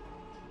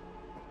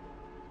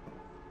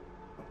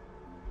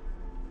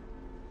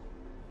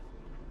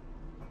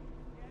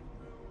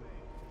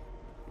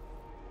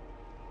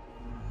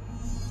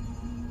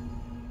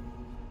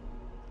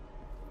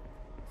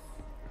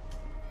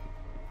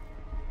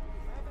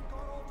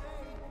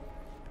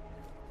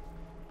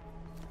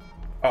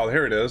 Oh,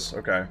 here it is.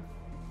 Okay.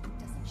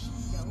 Doesn't she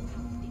know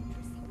how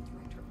dangerous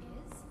the director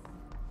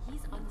is?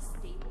 He's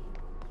unstable.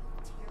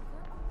 Tear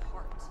her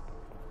apart.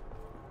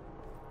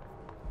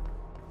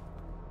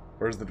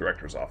 Where's the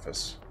director's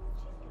office?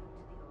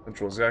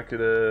 Central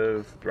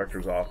Executive.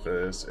 Director's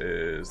office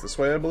is this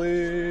way, I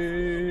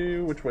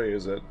believe. Which way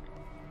is it?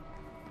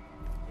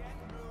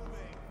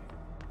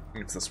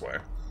 It's this way.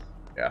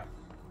 Yeah.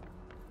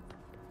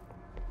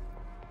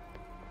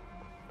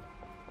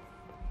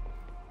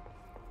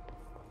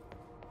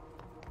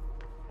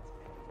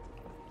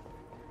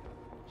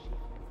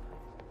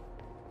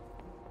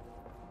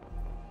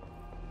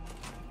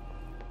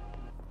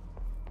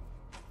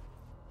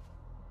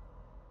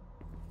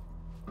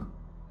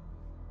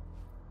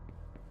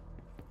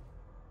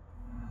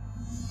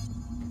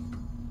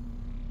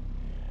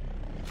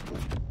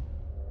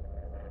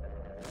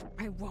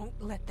 I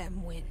won't let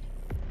them win.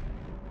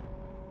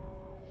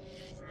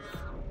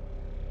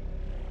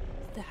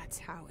 That's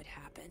how it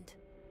happened.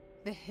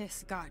 The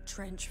hiss got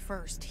Trench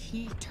first.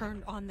 He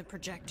turned on the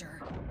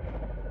projector.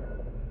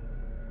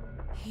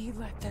 He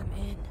let them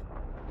in.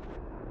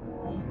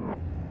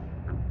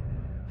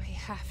 I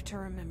have to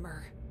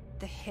remember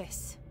the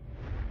hiss.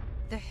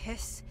 The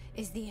hiss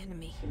is the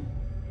enemy.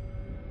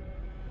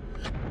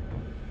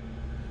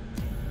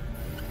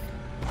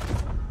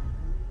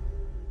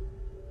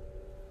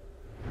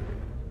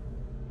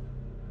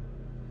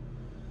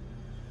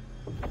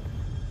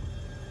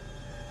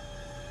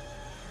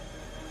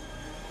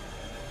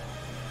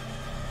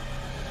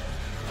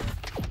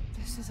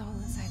 This is all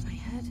inside my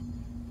head.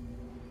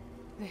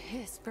 The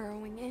hiss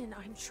burrowing in.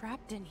 I'm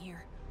trapped in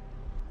here.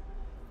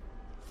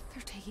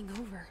 They're taking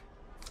over.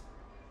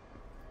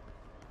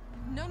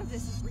 None of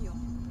this is real.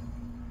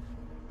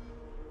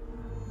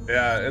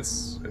 Yeah,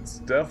 it's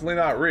definitely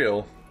not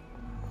real.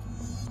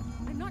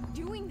 I'm not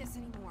doing this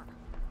anymore.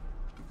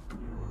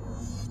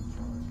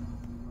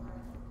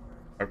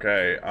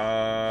 Okay,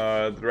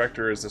 the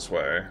director is this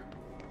way.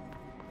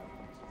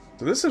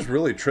 So this is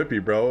really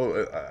trippy,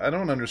 bro. I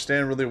don't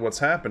understand really what's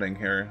happening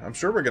here. I'm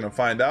sure we're gonna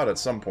find out at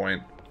some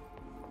point.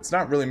 It's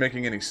not really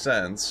making any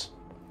sense.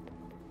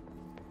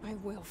 I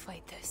will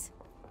fight this.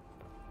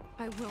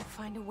 I will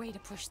find a way to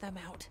push them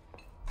out.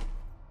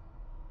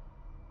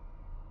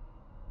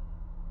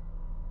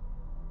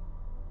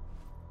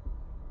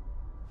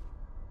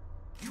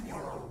 You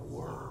are a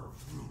worm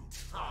through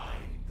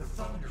time. The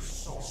thunder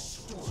saw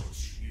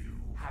distorts you.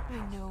 I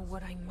know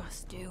what I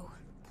must do.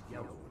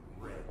 Yellow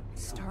and red.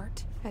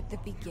 Start at the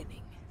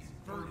beginning.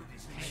 Inverted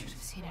is I should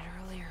have seen it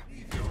earlier.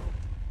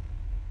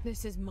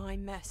 This is my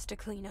mess to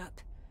clean up.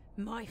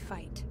 My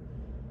fight.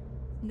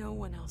 No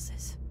one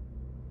else's.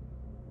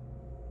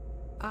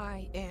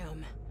 I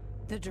am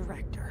the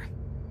director.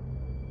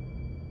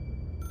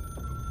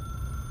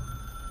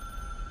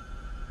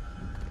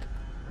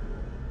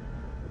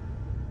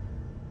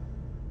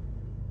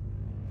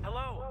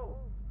 Hello,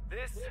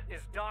 this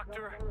is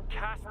Dr.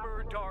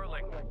 Casper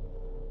Darling.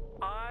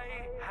 I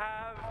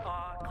have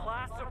a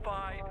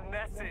classified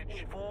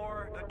message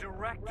for the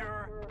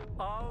director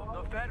of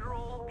the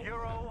Federal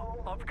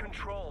Bureau of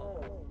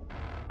Control.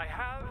 I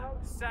have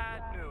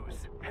sad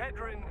news.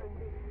 Hedron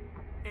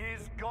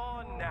is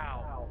gone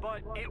now,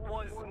 but it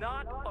was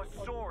not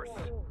a source.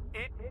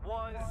 It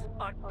was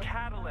a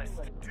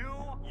catalyst. Do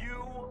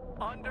you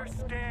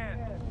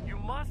understand? You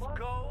must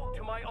go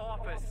to my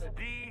office,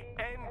 the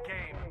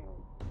Endgame.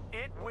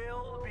 It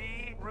will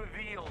be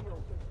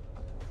revealed.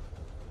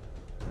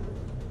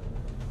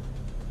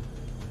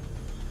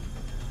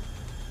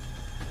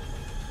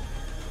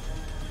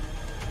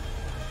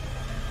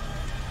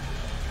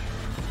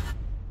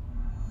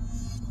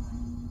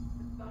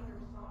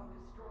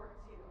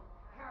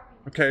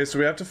 Okay, so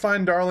we have to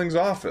find Darling's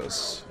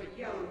office.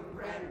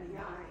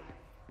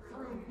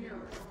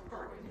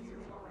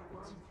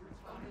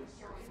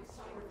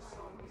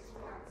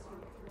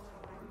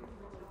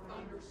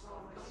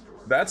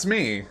 That's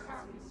me.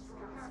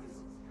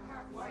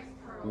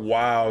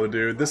 Wow,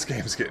 dude, this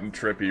game's getting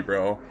trippy,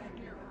 bro.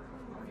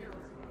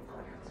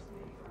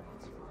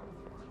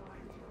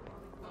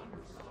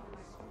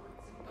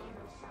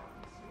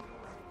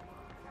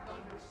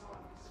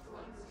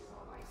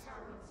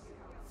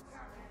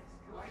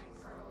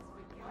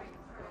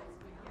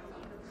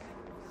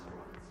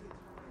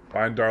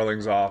 Find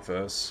Darling's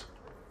office.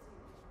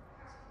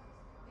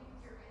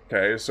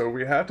 Okay, so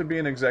we have to be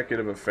in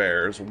executive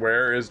affairs.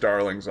 Where is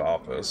Darling's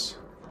office?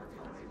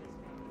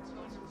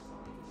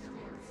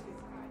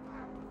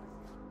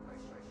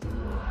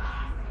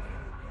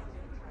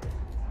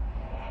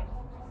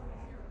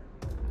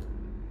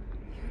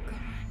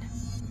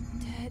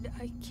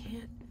 I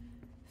can't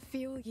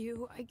feel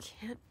you. I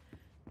can't.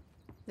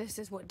 This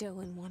is what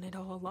Dylan wanted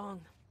all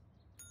along.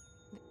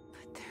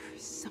 But there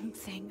is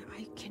something.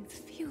 I can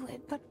feel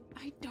it, but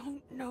I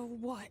don't know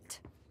what.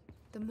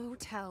 The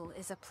motel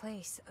is a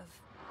place of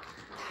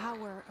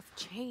power, of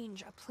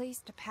change, a place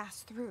to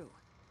pass through,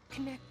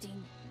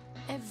 connecting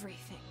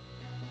everything.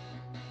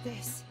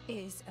 This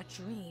is a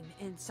dream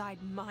inside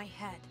my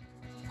head.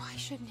 Why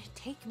shouldn't it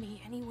take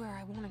me anywhere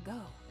I want to go?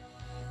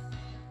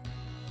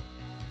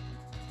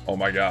 Oh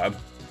my god.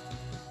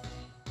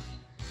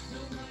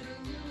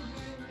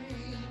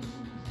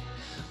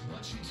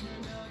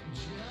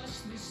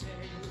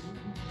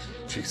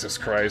 Jesus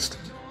Christ.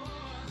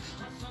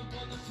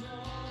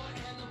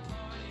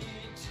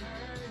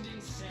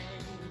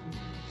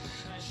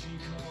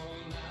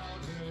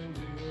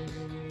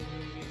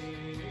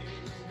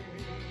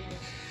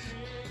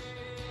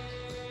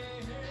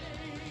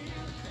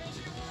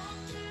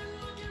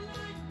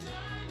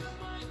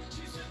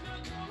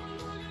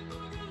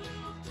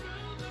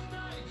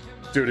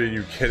 Dude, are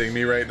you kidding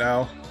me right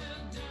now?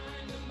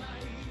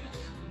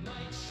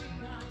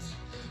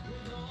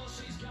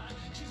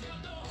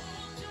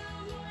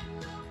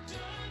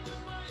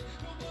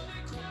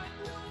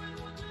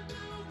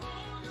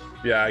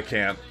 Yeah, I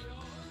can't.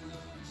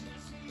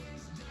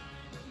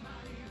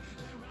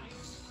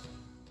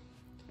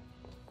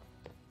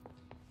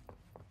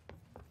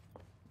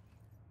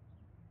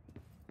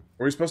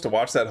 Were we supposed to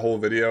watch that whole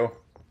video?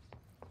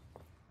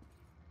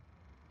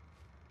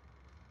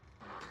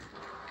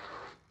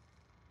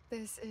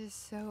 This is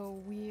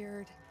so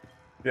weird.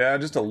 Yeah,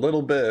 just a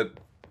little bit.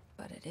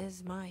 But it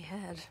is my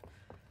head.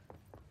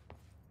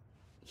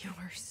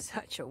 You're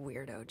such a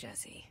weirdo,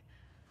 Jesse.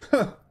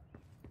 Huh.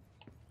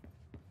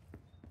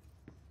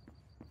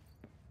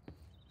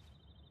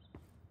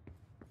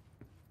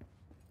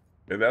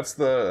 Okay, that's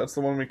the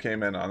one we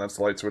came in on. That's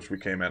the light switch we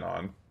came in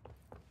on.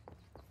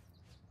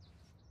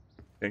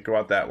 Can't go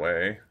out that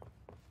way.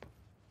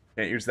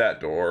 Can't use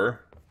that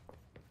door.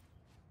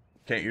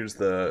 Can't use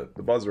the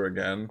buzzer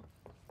again.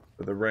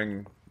 Or the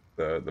ring,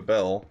 the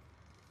bell.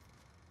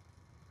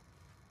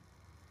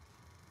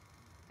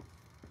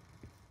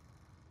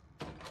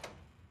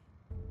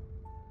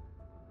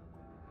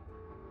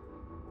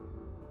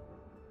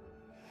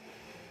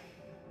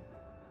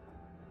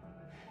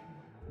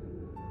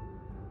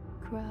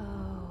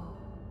 Grow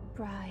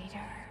brighter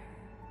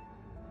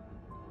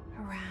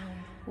around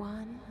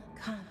one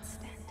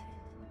constant.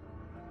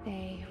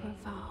 They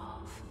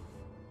revolve.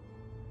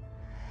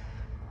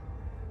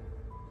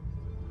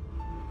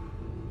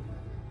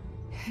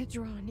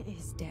 Hedron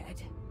is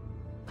dead,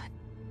 but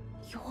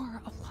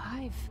you're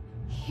alive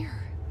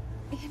here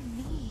in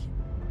me.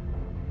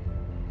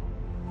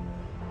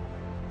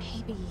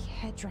 Maybe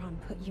Hedron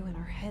put you in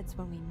our heads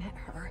when we met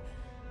her.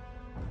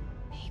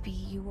 Maybe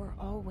you were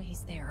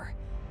always there.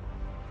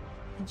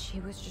 And she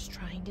was just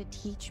trying to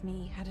teach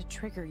me how to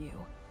trigger you.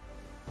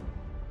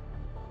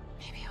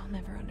 Maybe I'll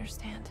never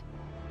understand.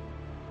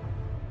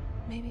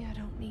 Maybe I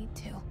don't need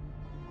to.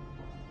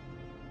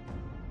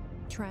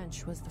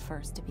 Trench was the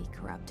first to be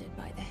corrupted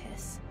by the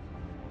hiss.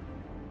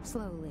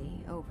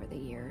 Slowly, over the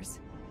years.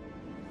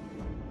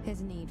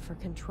 His need for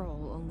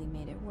control only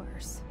made it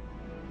worse.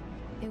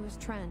 It was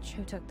Trench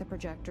who took the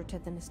projector to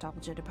the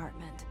nostalgia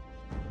department.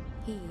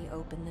 He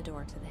opened the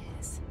door to the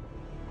hiss.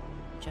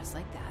 Just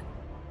like that.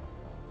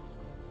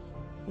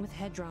 With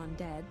Hedron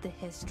dead, the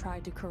hiss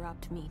tried to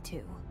corrupt me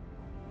too.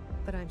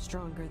 But I'm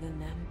stronger than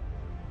them.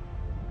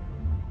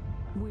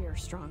 We're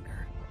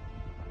stronger.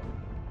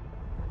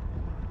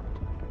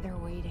 They're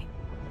waiting.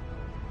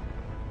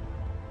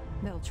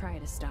 They'll try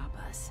to stop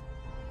us.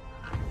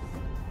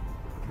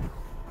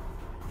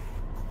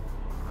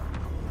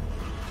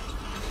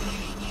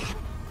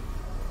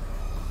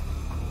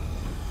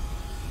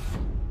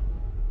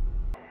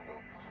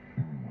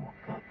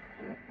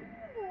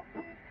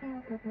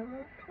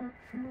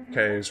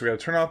 Okay, so we gotta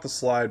turn off the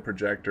slide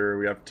projector.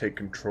 We have to take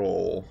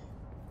control.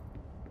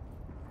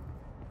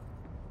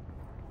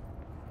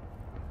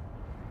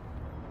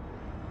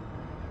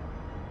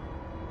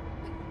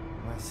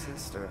 My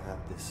sister had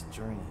this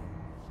dream.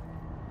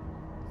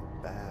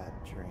 A bad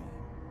dream.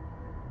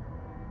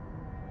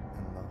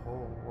 And the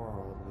whole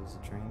world was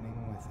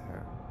dreaming with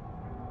her.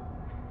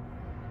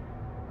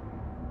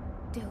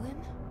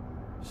 Dylan?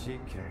 She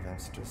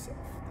convinced herself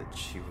that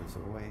she was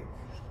awake.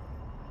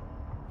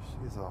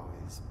 She's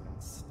always been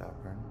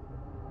stubborn.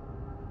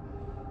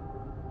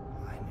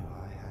 I knew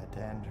I had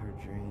to end her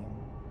dream.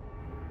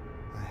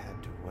 I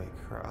had to wake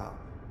her up.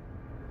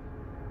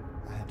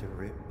 I had to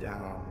rip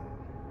down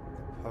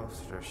the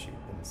poster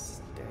she'd been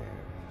staring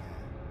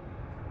at.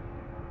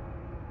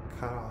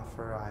 Cut off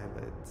her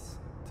eyelids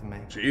to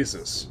make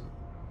Jesus.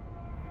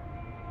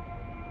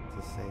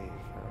 to save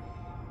her.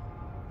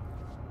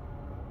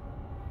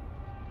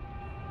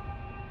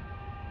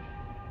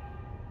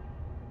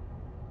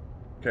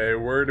 Okay,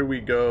 where do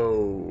we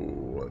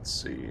go? Let's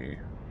see.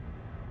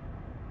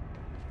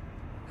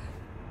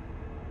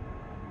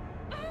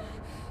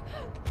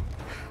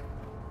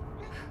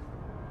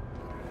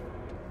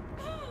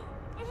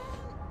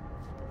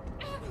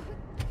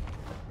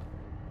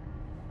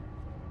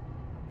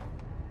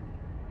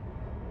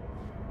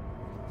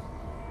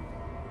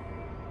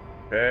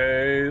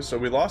 Okay, so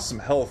we lost some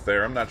health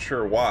there. I'm not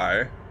sure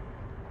why.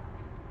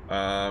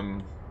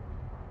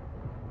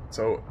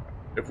 So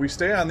if we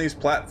stay on these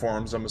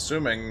platforms, I'm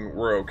assuming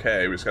we're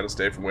okay. We just gotta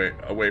stay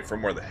away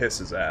from where the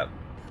hiss is at.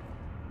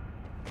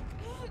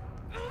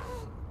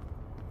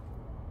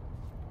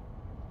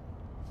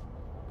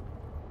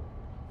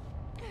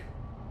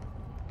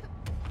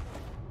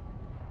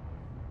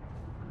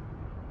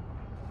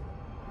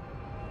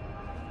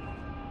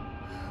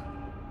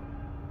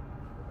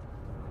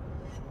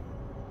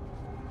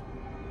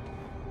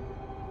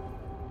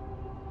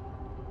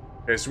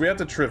 Okay, so we have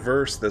to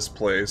traverse this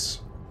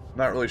place.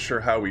 Not really sure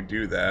how we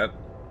do that.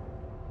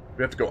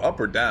 We have to go up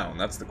or down,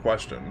 that's the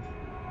question.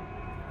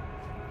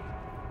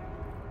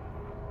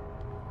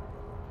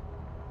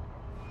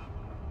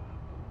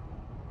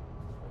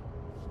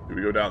 Do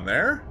we go down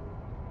there?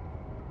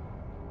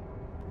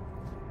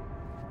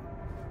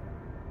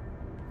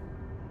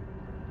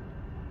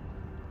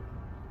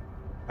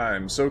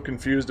 I'm so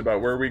confused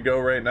about where we go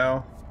right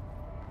now.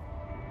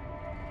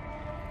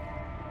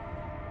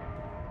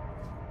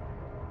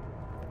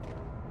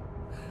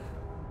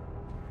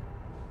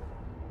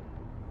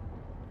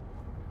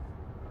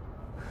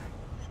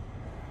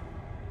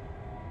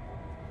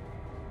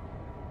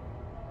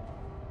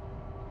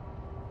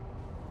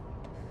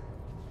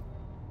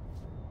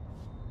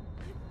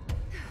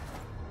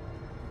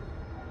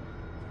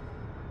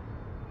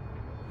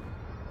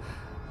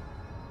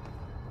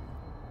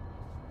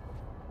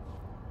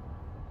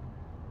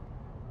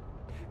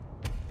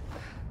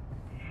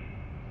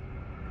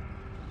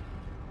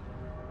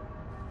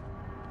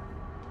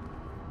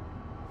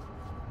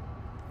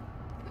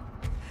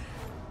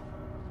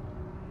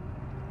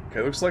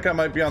 Okay, looks like I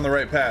might be on the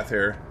right path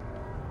here.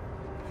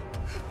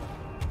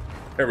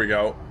 There we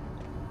go.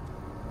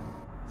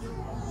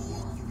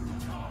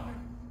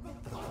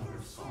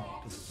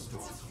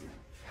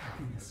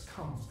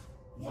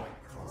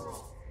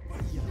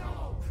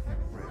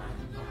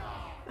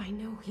 I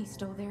know he's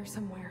still there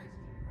somewhere.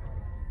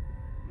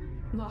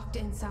 Locked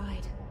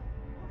inside.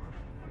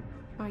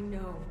 I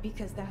know,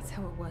 because that's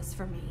how it was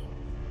for me.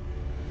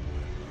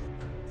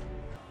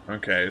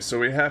 Okay, so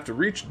we have to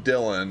reach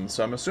Dylan,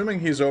 so I'm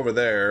assuming he's over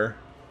there.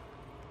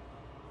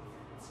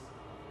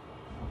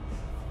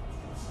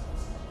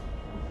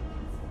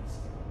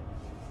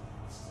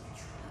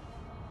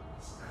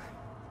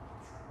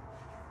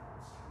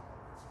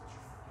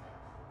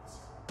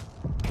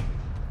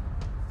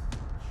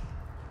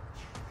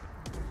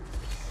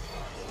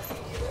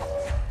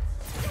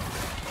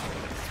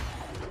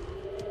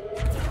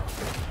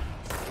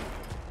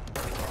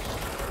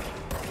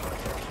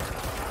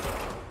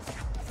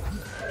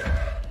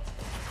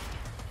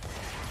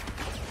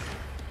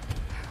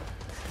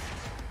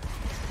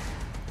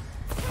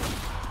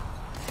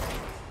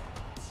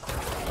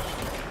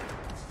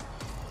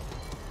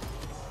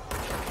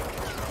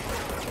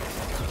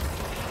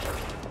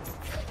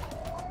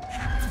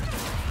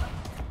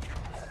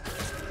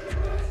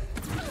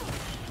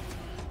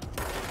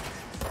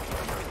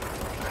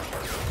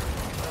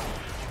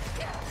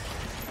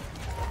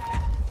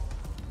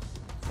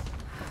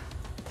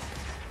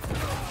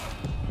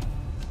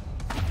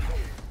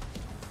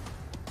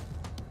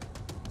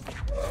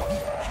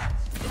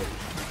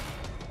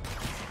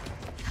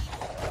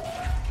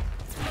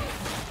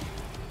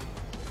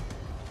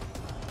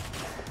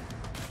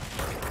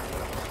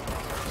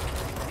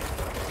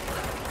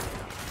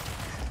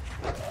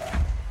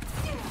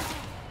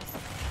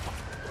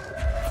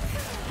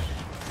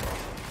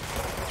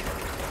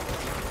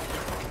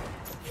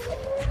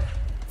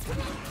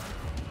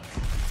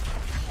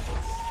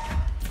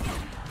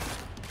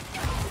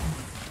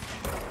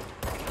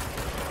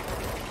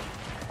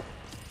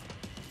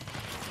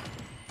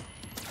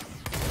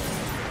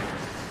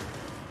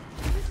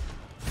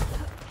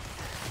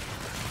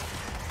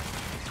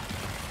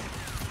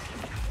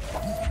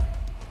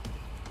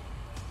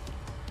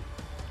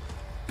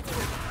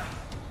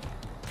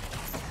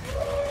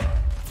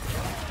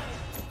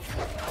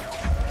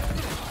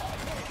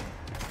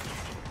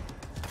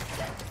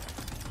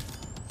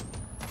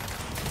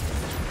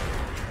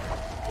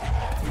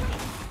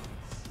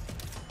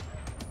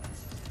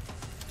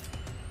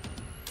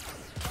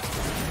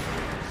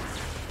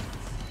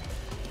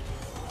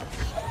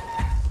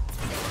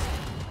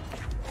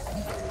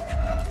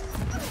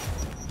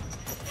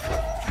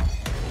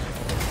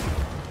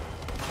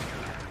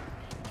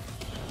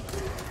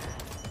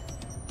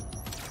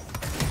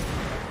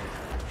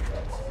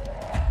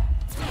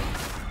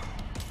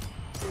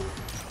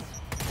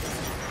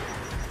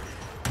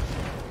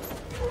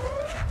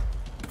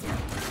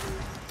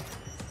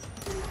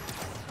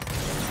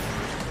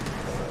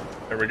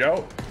 There we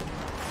go.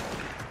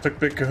 Took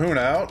Big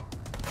Kahuna out.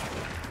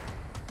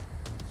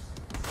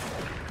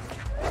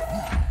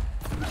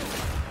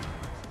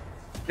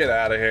 Get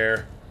out of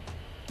here.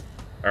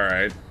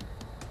 Alright.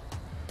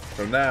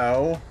 So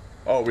now...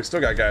 Oh, we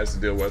still got guys to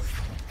deal with.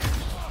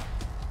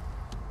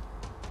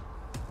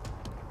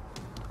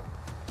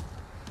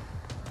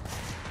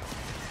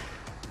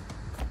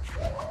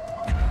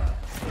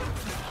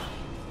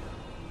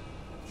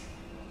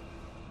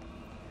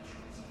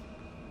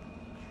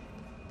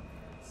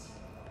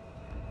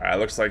 Alright,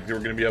 looks like we're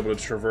gonna be able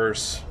to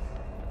traverse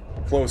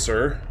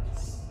closer.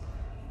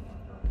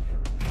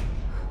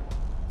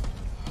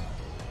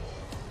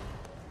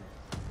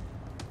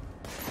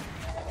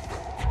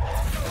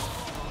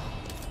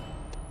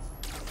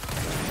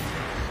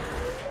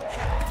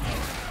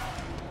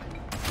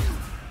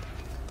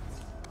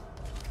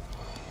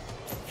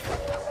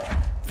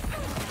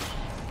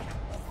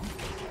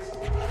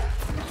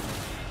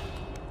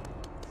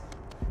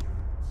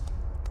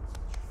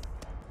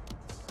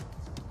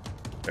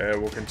 Okay,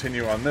 we'll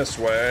continue on this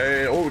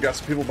way. Oh, we got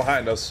some people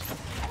behind us.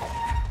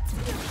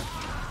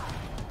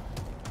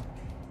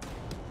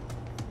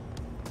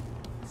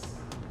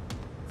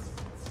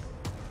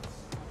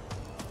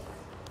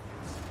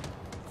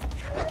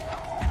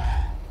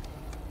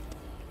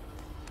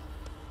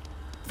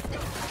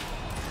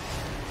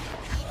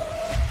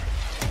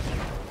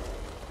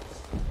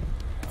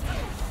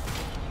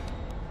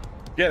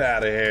 Get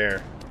out of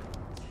here.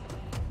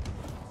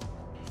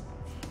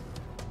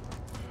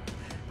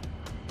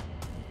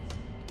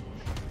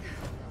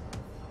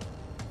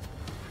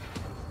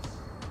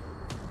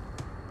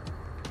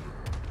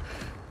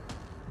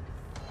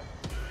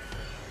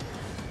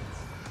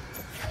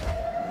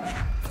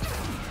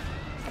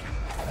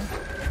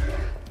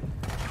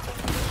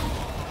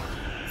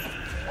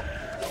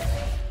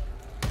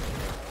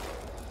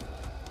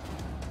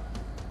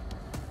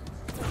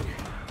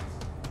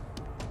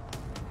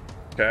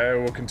 Okay,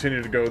 we'll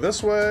continue to go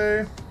this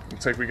way.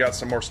 Looks like we got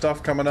some more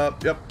stuff coming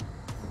up. Yep.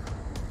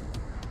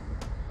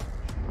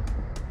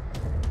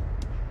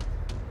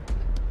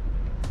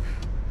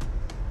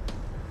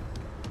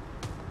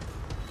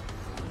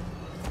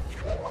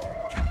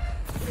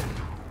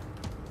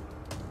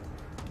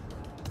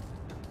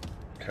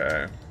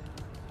 Okay.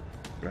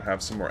 Gonna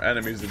have some more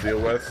enemies to deal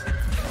with.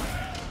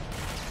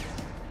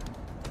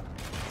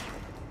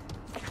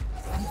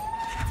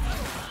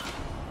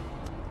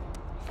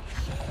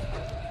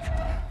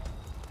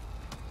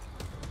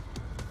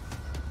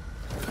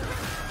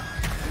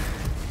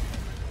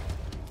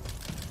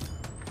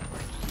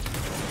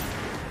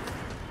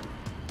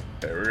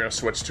 Okay, we're gonna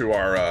switch to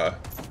our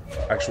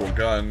actual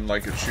gun,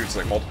 like it shoots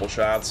like multiple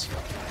shots.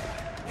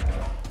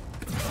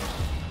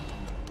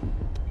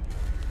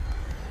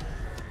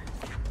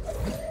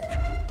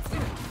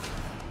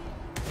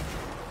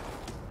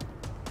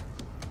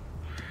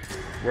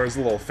 Where's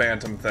the little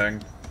phantom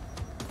thing?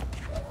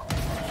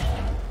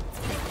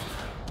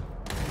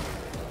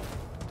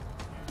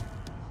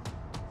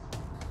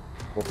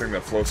 Little thing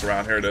that floats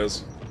around. Here it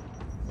is.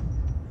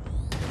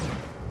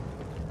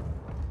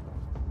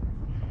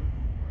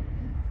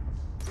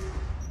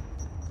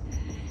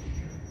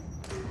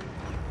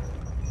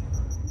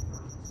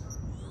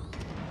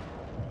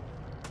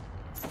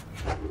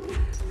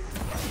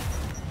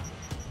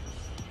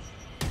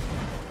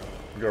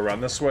 Go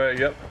around this way,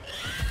 yep.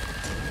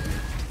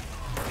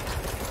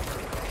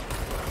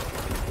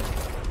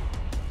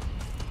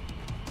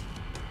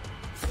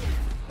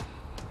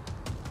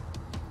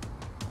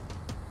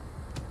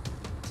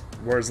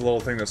 Where's the little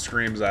thing that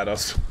screams at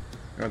us? I'm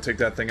gonna take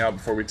that thing out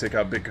before we take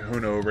out Big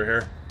Kahuna over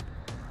here.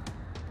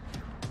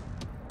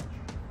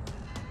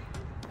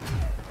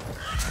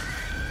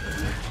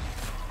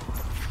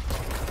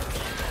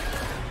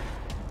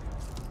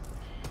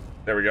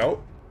 There we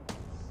go.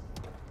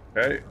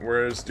 Okay,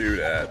 where's dude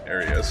at?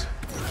 There he is.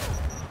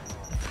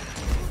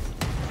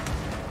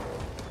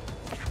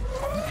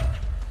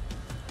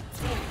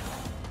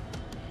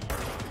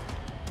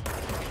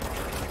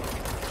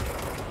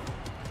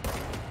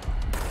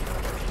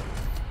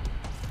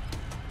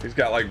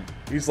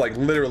 He's like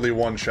literally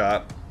one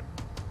shot.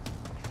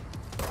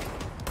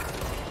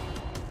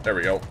 There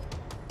we go.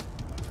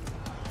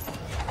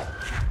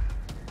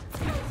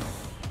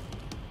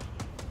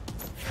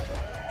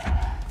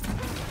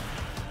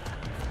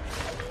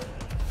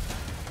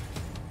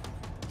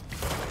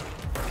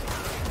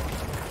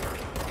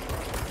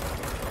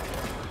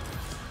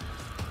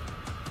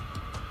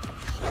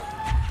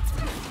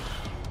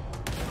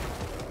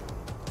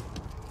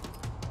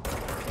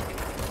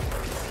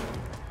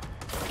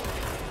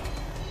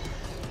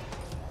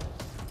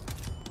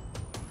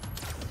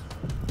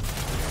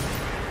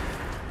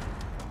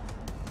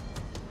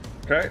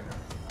 Okay.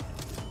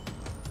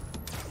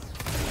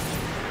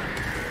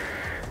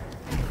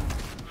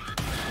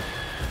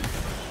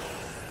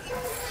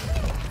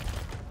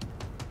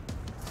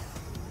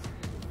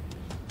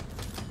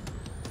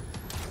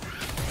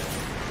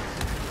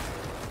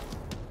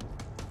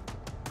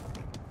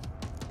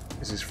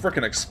 These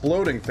freaking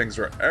exploding things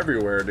are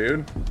everywhere,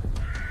 dude.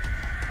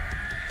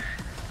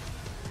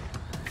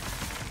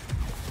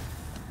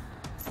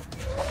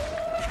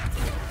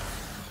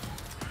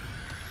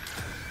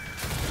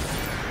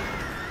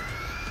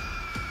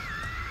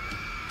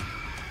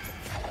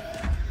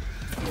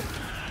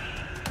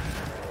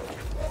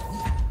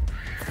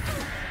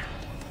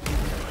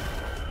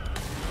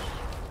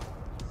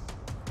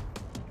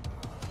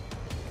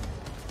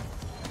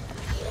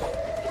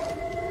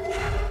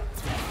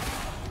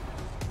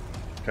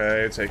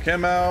 Okay, take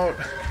him out.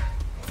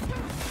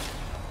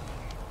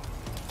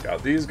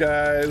 Got these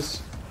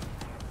guys.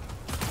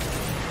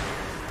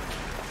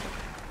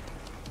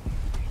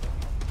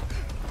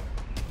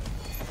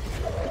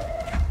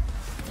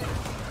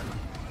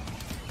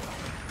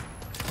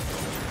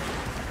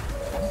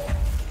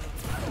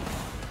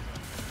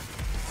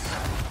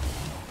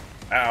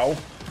 Ow.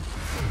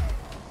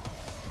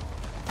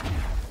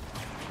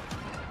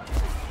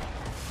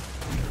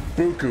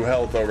 Buku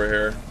health over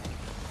here.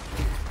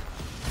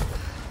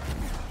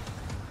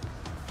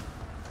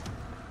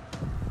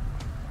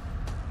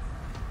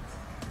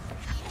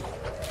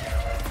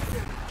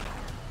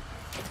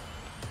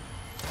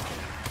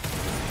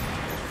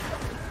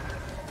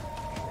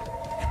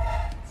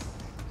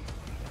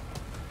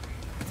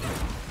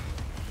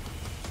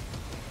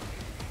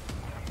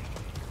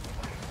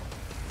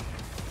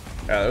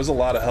 Yeah, there's a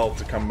lot of health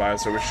to come by,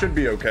 so it should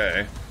be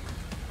okay.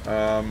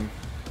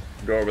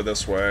 Go over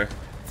this way.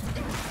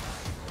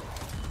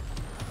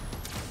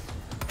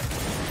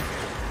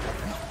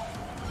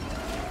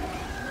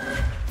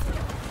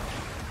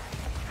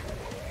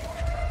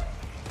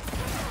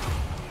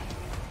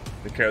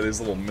 Take care of these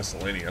little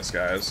miscellaneous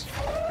guys.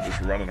 They're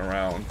just running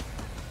around.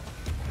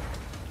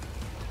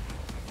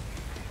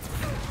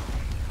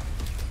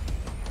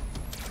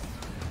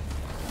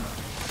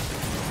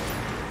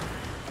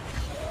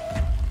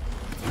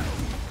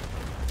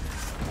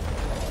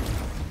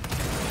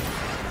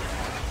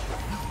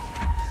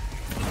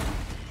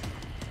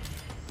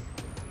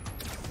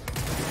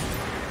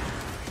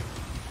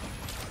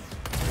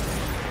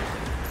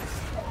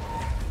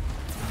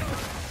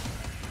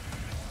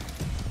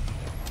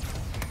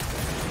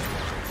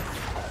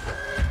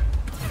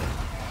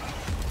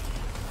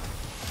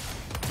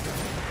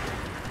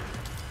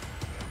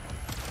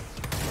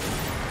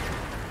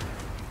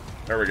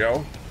 There we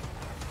go.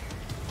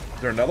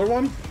 Is there another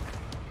one?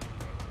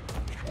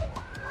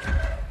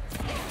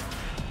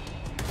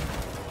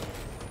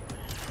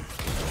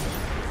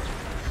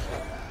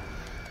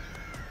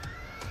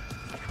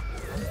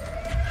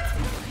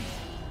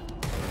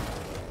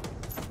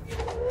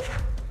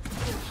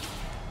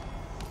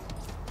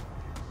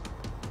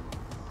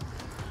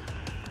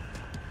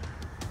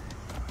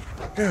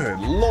 Good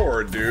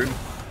lord, dude.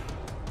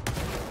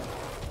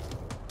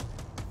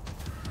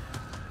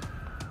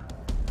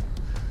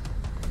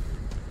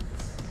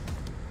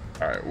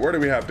 Alright, where do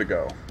we have to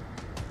go?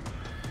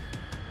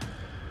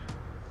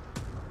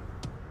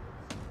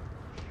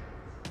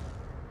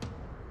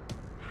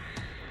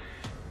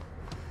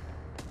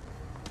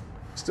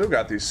 Still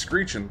got these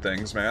screeching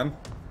things, man.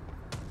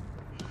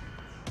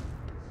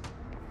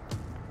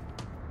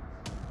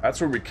 That's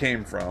where we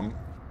came from.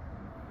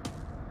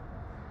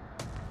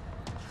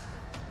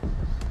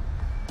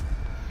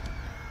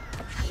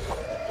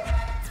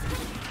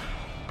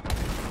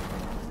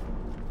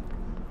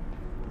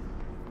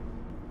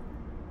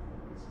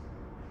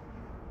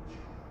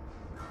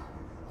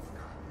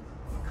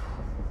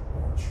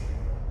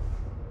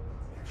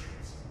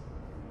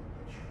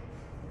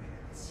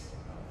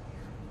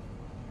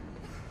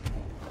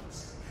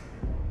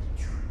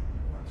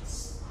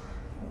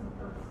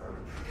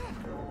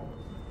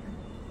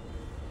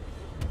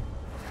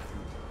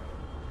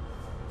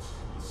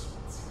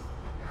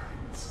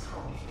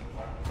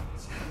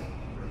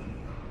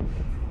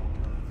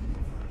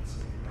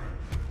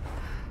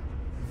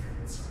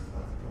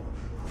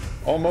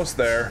 Almost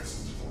there.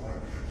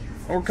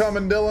 We're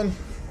coming, Dylan.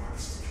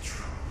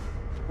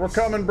 We're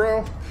coming,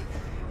 bro.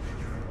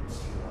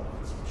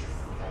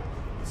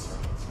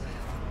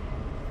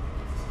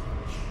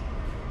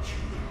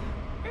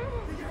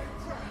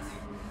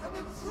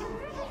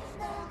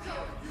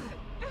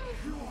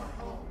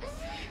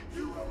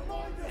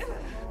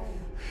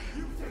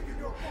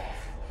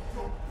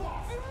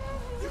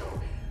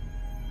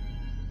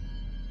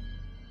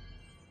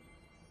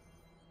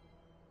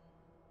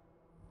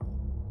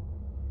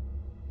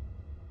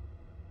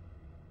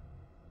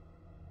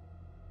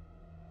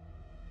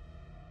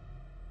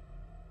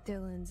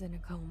 Dylan's in a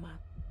coma.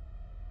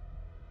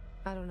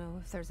 I don't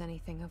know if there's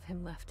anything of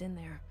him left in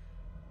there.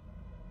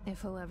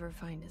 If he'll ever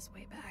find his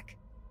way back.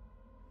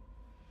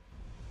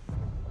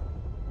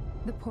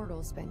 The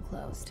portal's been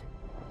closed,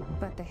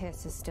 but the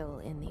hiss is still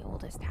in the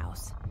oldest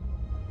house.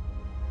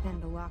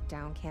 And the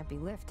lockdown can't be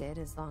lifted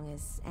as long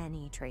as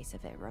any trace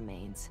of it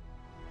remains.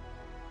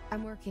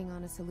 I'm working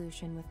on a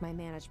solution with my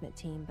management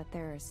team, but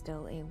there is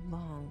still a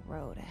long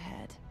road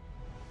ahead.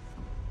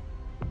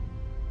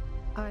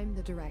 I'm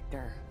the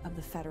director of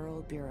the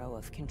Federal Bureau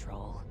of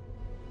Control.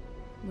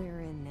 We're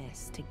in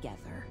this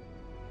together.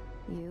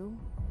 You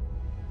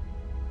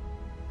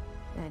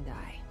and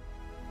I.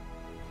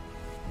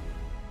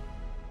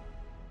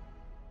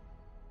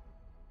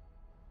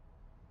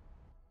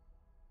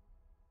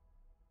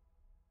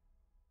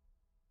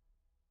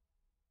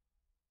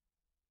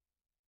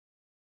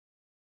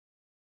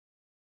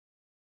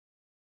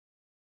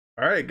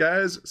 Alright,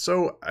 guys,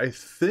 so I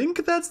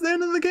think that's the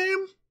end of the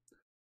game.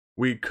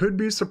 We could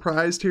be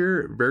surprised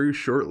here very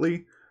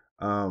shortly.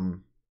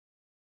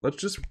 Let's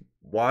just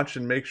watch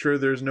and make sure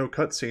there's no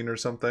cutscene or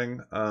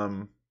something.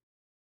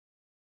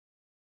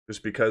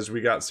 Just because we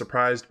got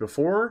surprised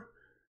before,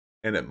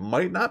 and it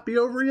might not be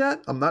over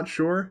yet. I'm not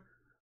sure.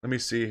 Let me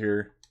see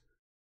here.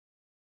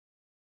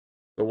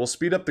 So we'll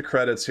speed up the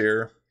credits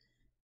here,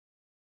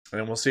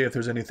 and we'll see if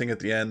there's anything at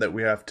the end that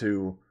we have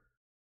to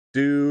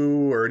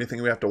do or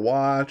anything we have to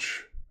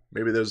watch.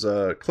 Maybe there's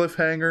a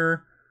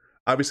cliffhanger.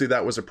 Obviously,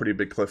 that was a pretty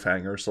big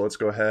cliffhanger, so let's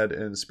go ahead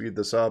and speed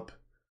this up.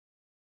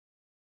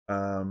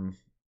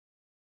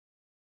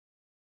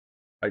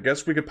 I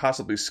guess we could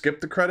possibly skip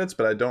the credits,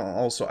 but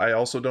I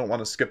also don't want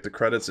to skip the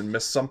credits and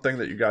miss something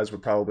that you guys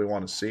would probably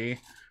want to see.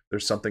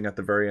 There's something at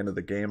the very end of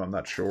the game, I'm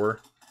not sure.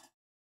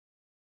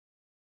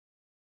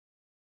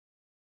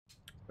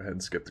 Go ahead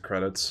and skip the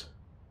credits.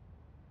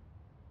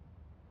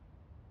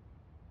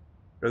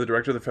 You're the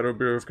director of the Federal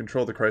Bureau of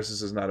Control. The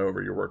crisis is not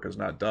over. Your work is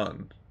not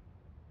done.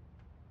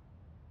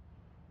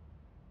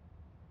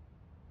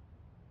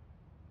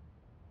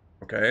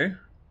 Okay.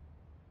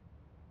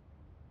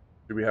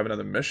 Do we have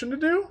another mission to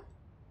do?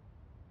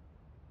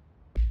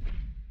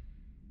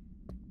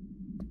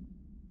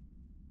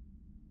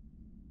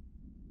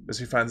 As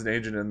he finds an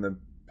agent in the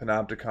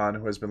Panopticon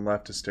who has been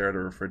left to stare at a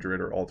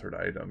refrigerator altered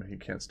item. He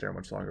can't stare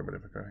much longer, but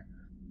if okay.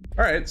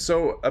 Alright,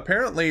 so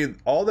apparently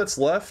all that's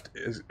left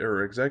is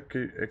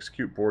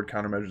execute board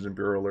countermeasures and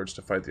bureau alerts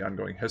to fight the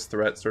ongoing hiss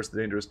threat, search the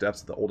dangerous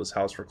depths of the oldest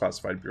house for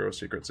classified bureau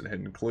secrets and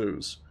hidden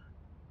clues.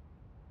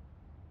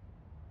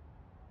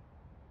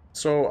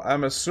 So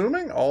I'm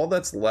assuming all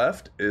that's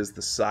left is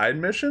the side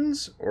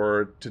missions,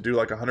 or to do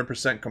like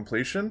 100%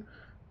 completion.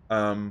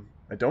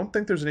 I don't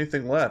think there's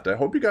anything left. I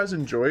hope you guys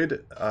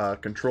enjoyed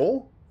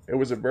Control. It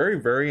was a very,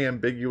 very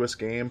ambiguous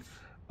game.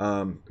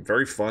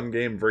 Very fun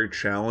game, very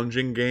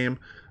challenging game.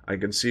 I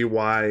can see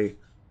why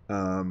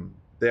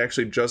they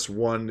actually just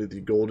won the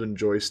Golden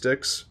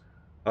Joysticks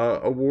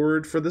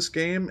award for this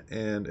game,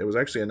 and it was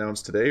actually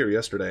announced today or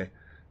yesterday.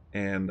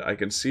 And I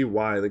can see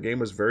why. The game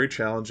was very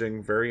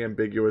challenging, very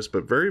ambiguous,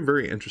 but very,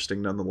 very interesting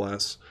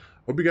nonetheless.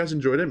 Hope you guys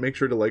enjoyed it. Make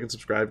sure to like and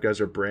subscribe if you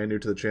guys are brand new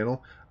to the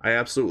channel. I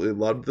absolutely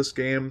loved this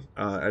game.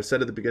 I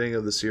said at the beginning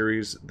of the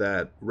series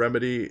that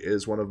Remedy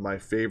is one of my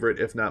favorite,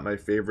 if not my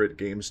favorite,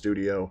 game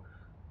studio.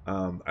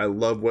 I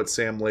love what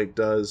Sam Lake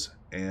does,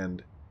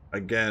 and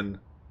again,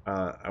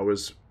 I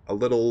was a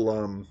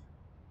little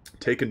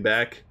taken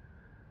back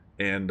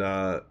and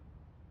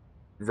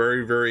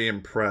very, very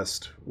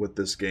impressed with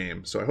this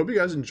game. So I hope you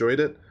guys enjoyed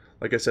it.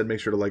 Like I said,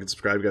 make sure to like and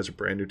subscribe if you guys are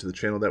brand new to the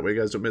channel. That way you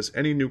guys don't miss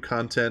any new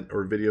content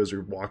or videos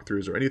or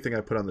walkthroughs or anything I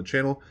put on the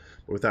channel.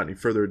 But without any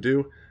further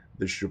ado,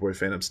 this is your boy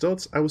Phantom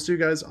Stilts. I will see you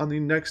guys on the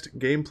next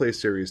gameplay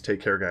series.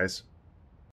 Take care, guys.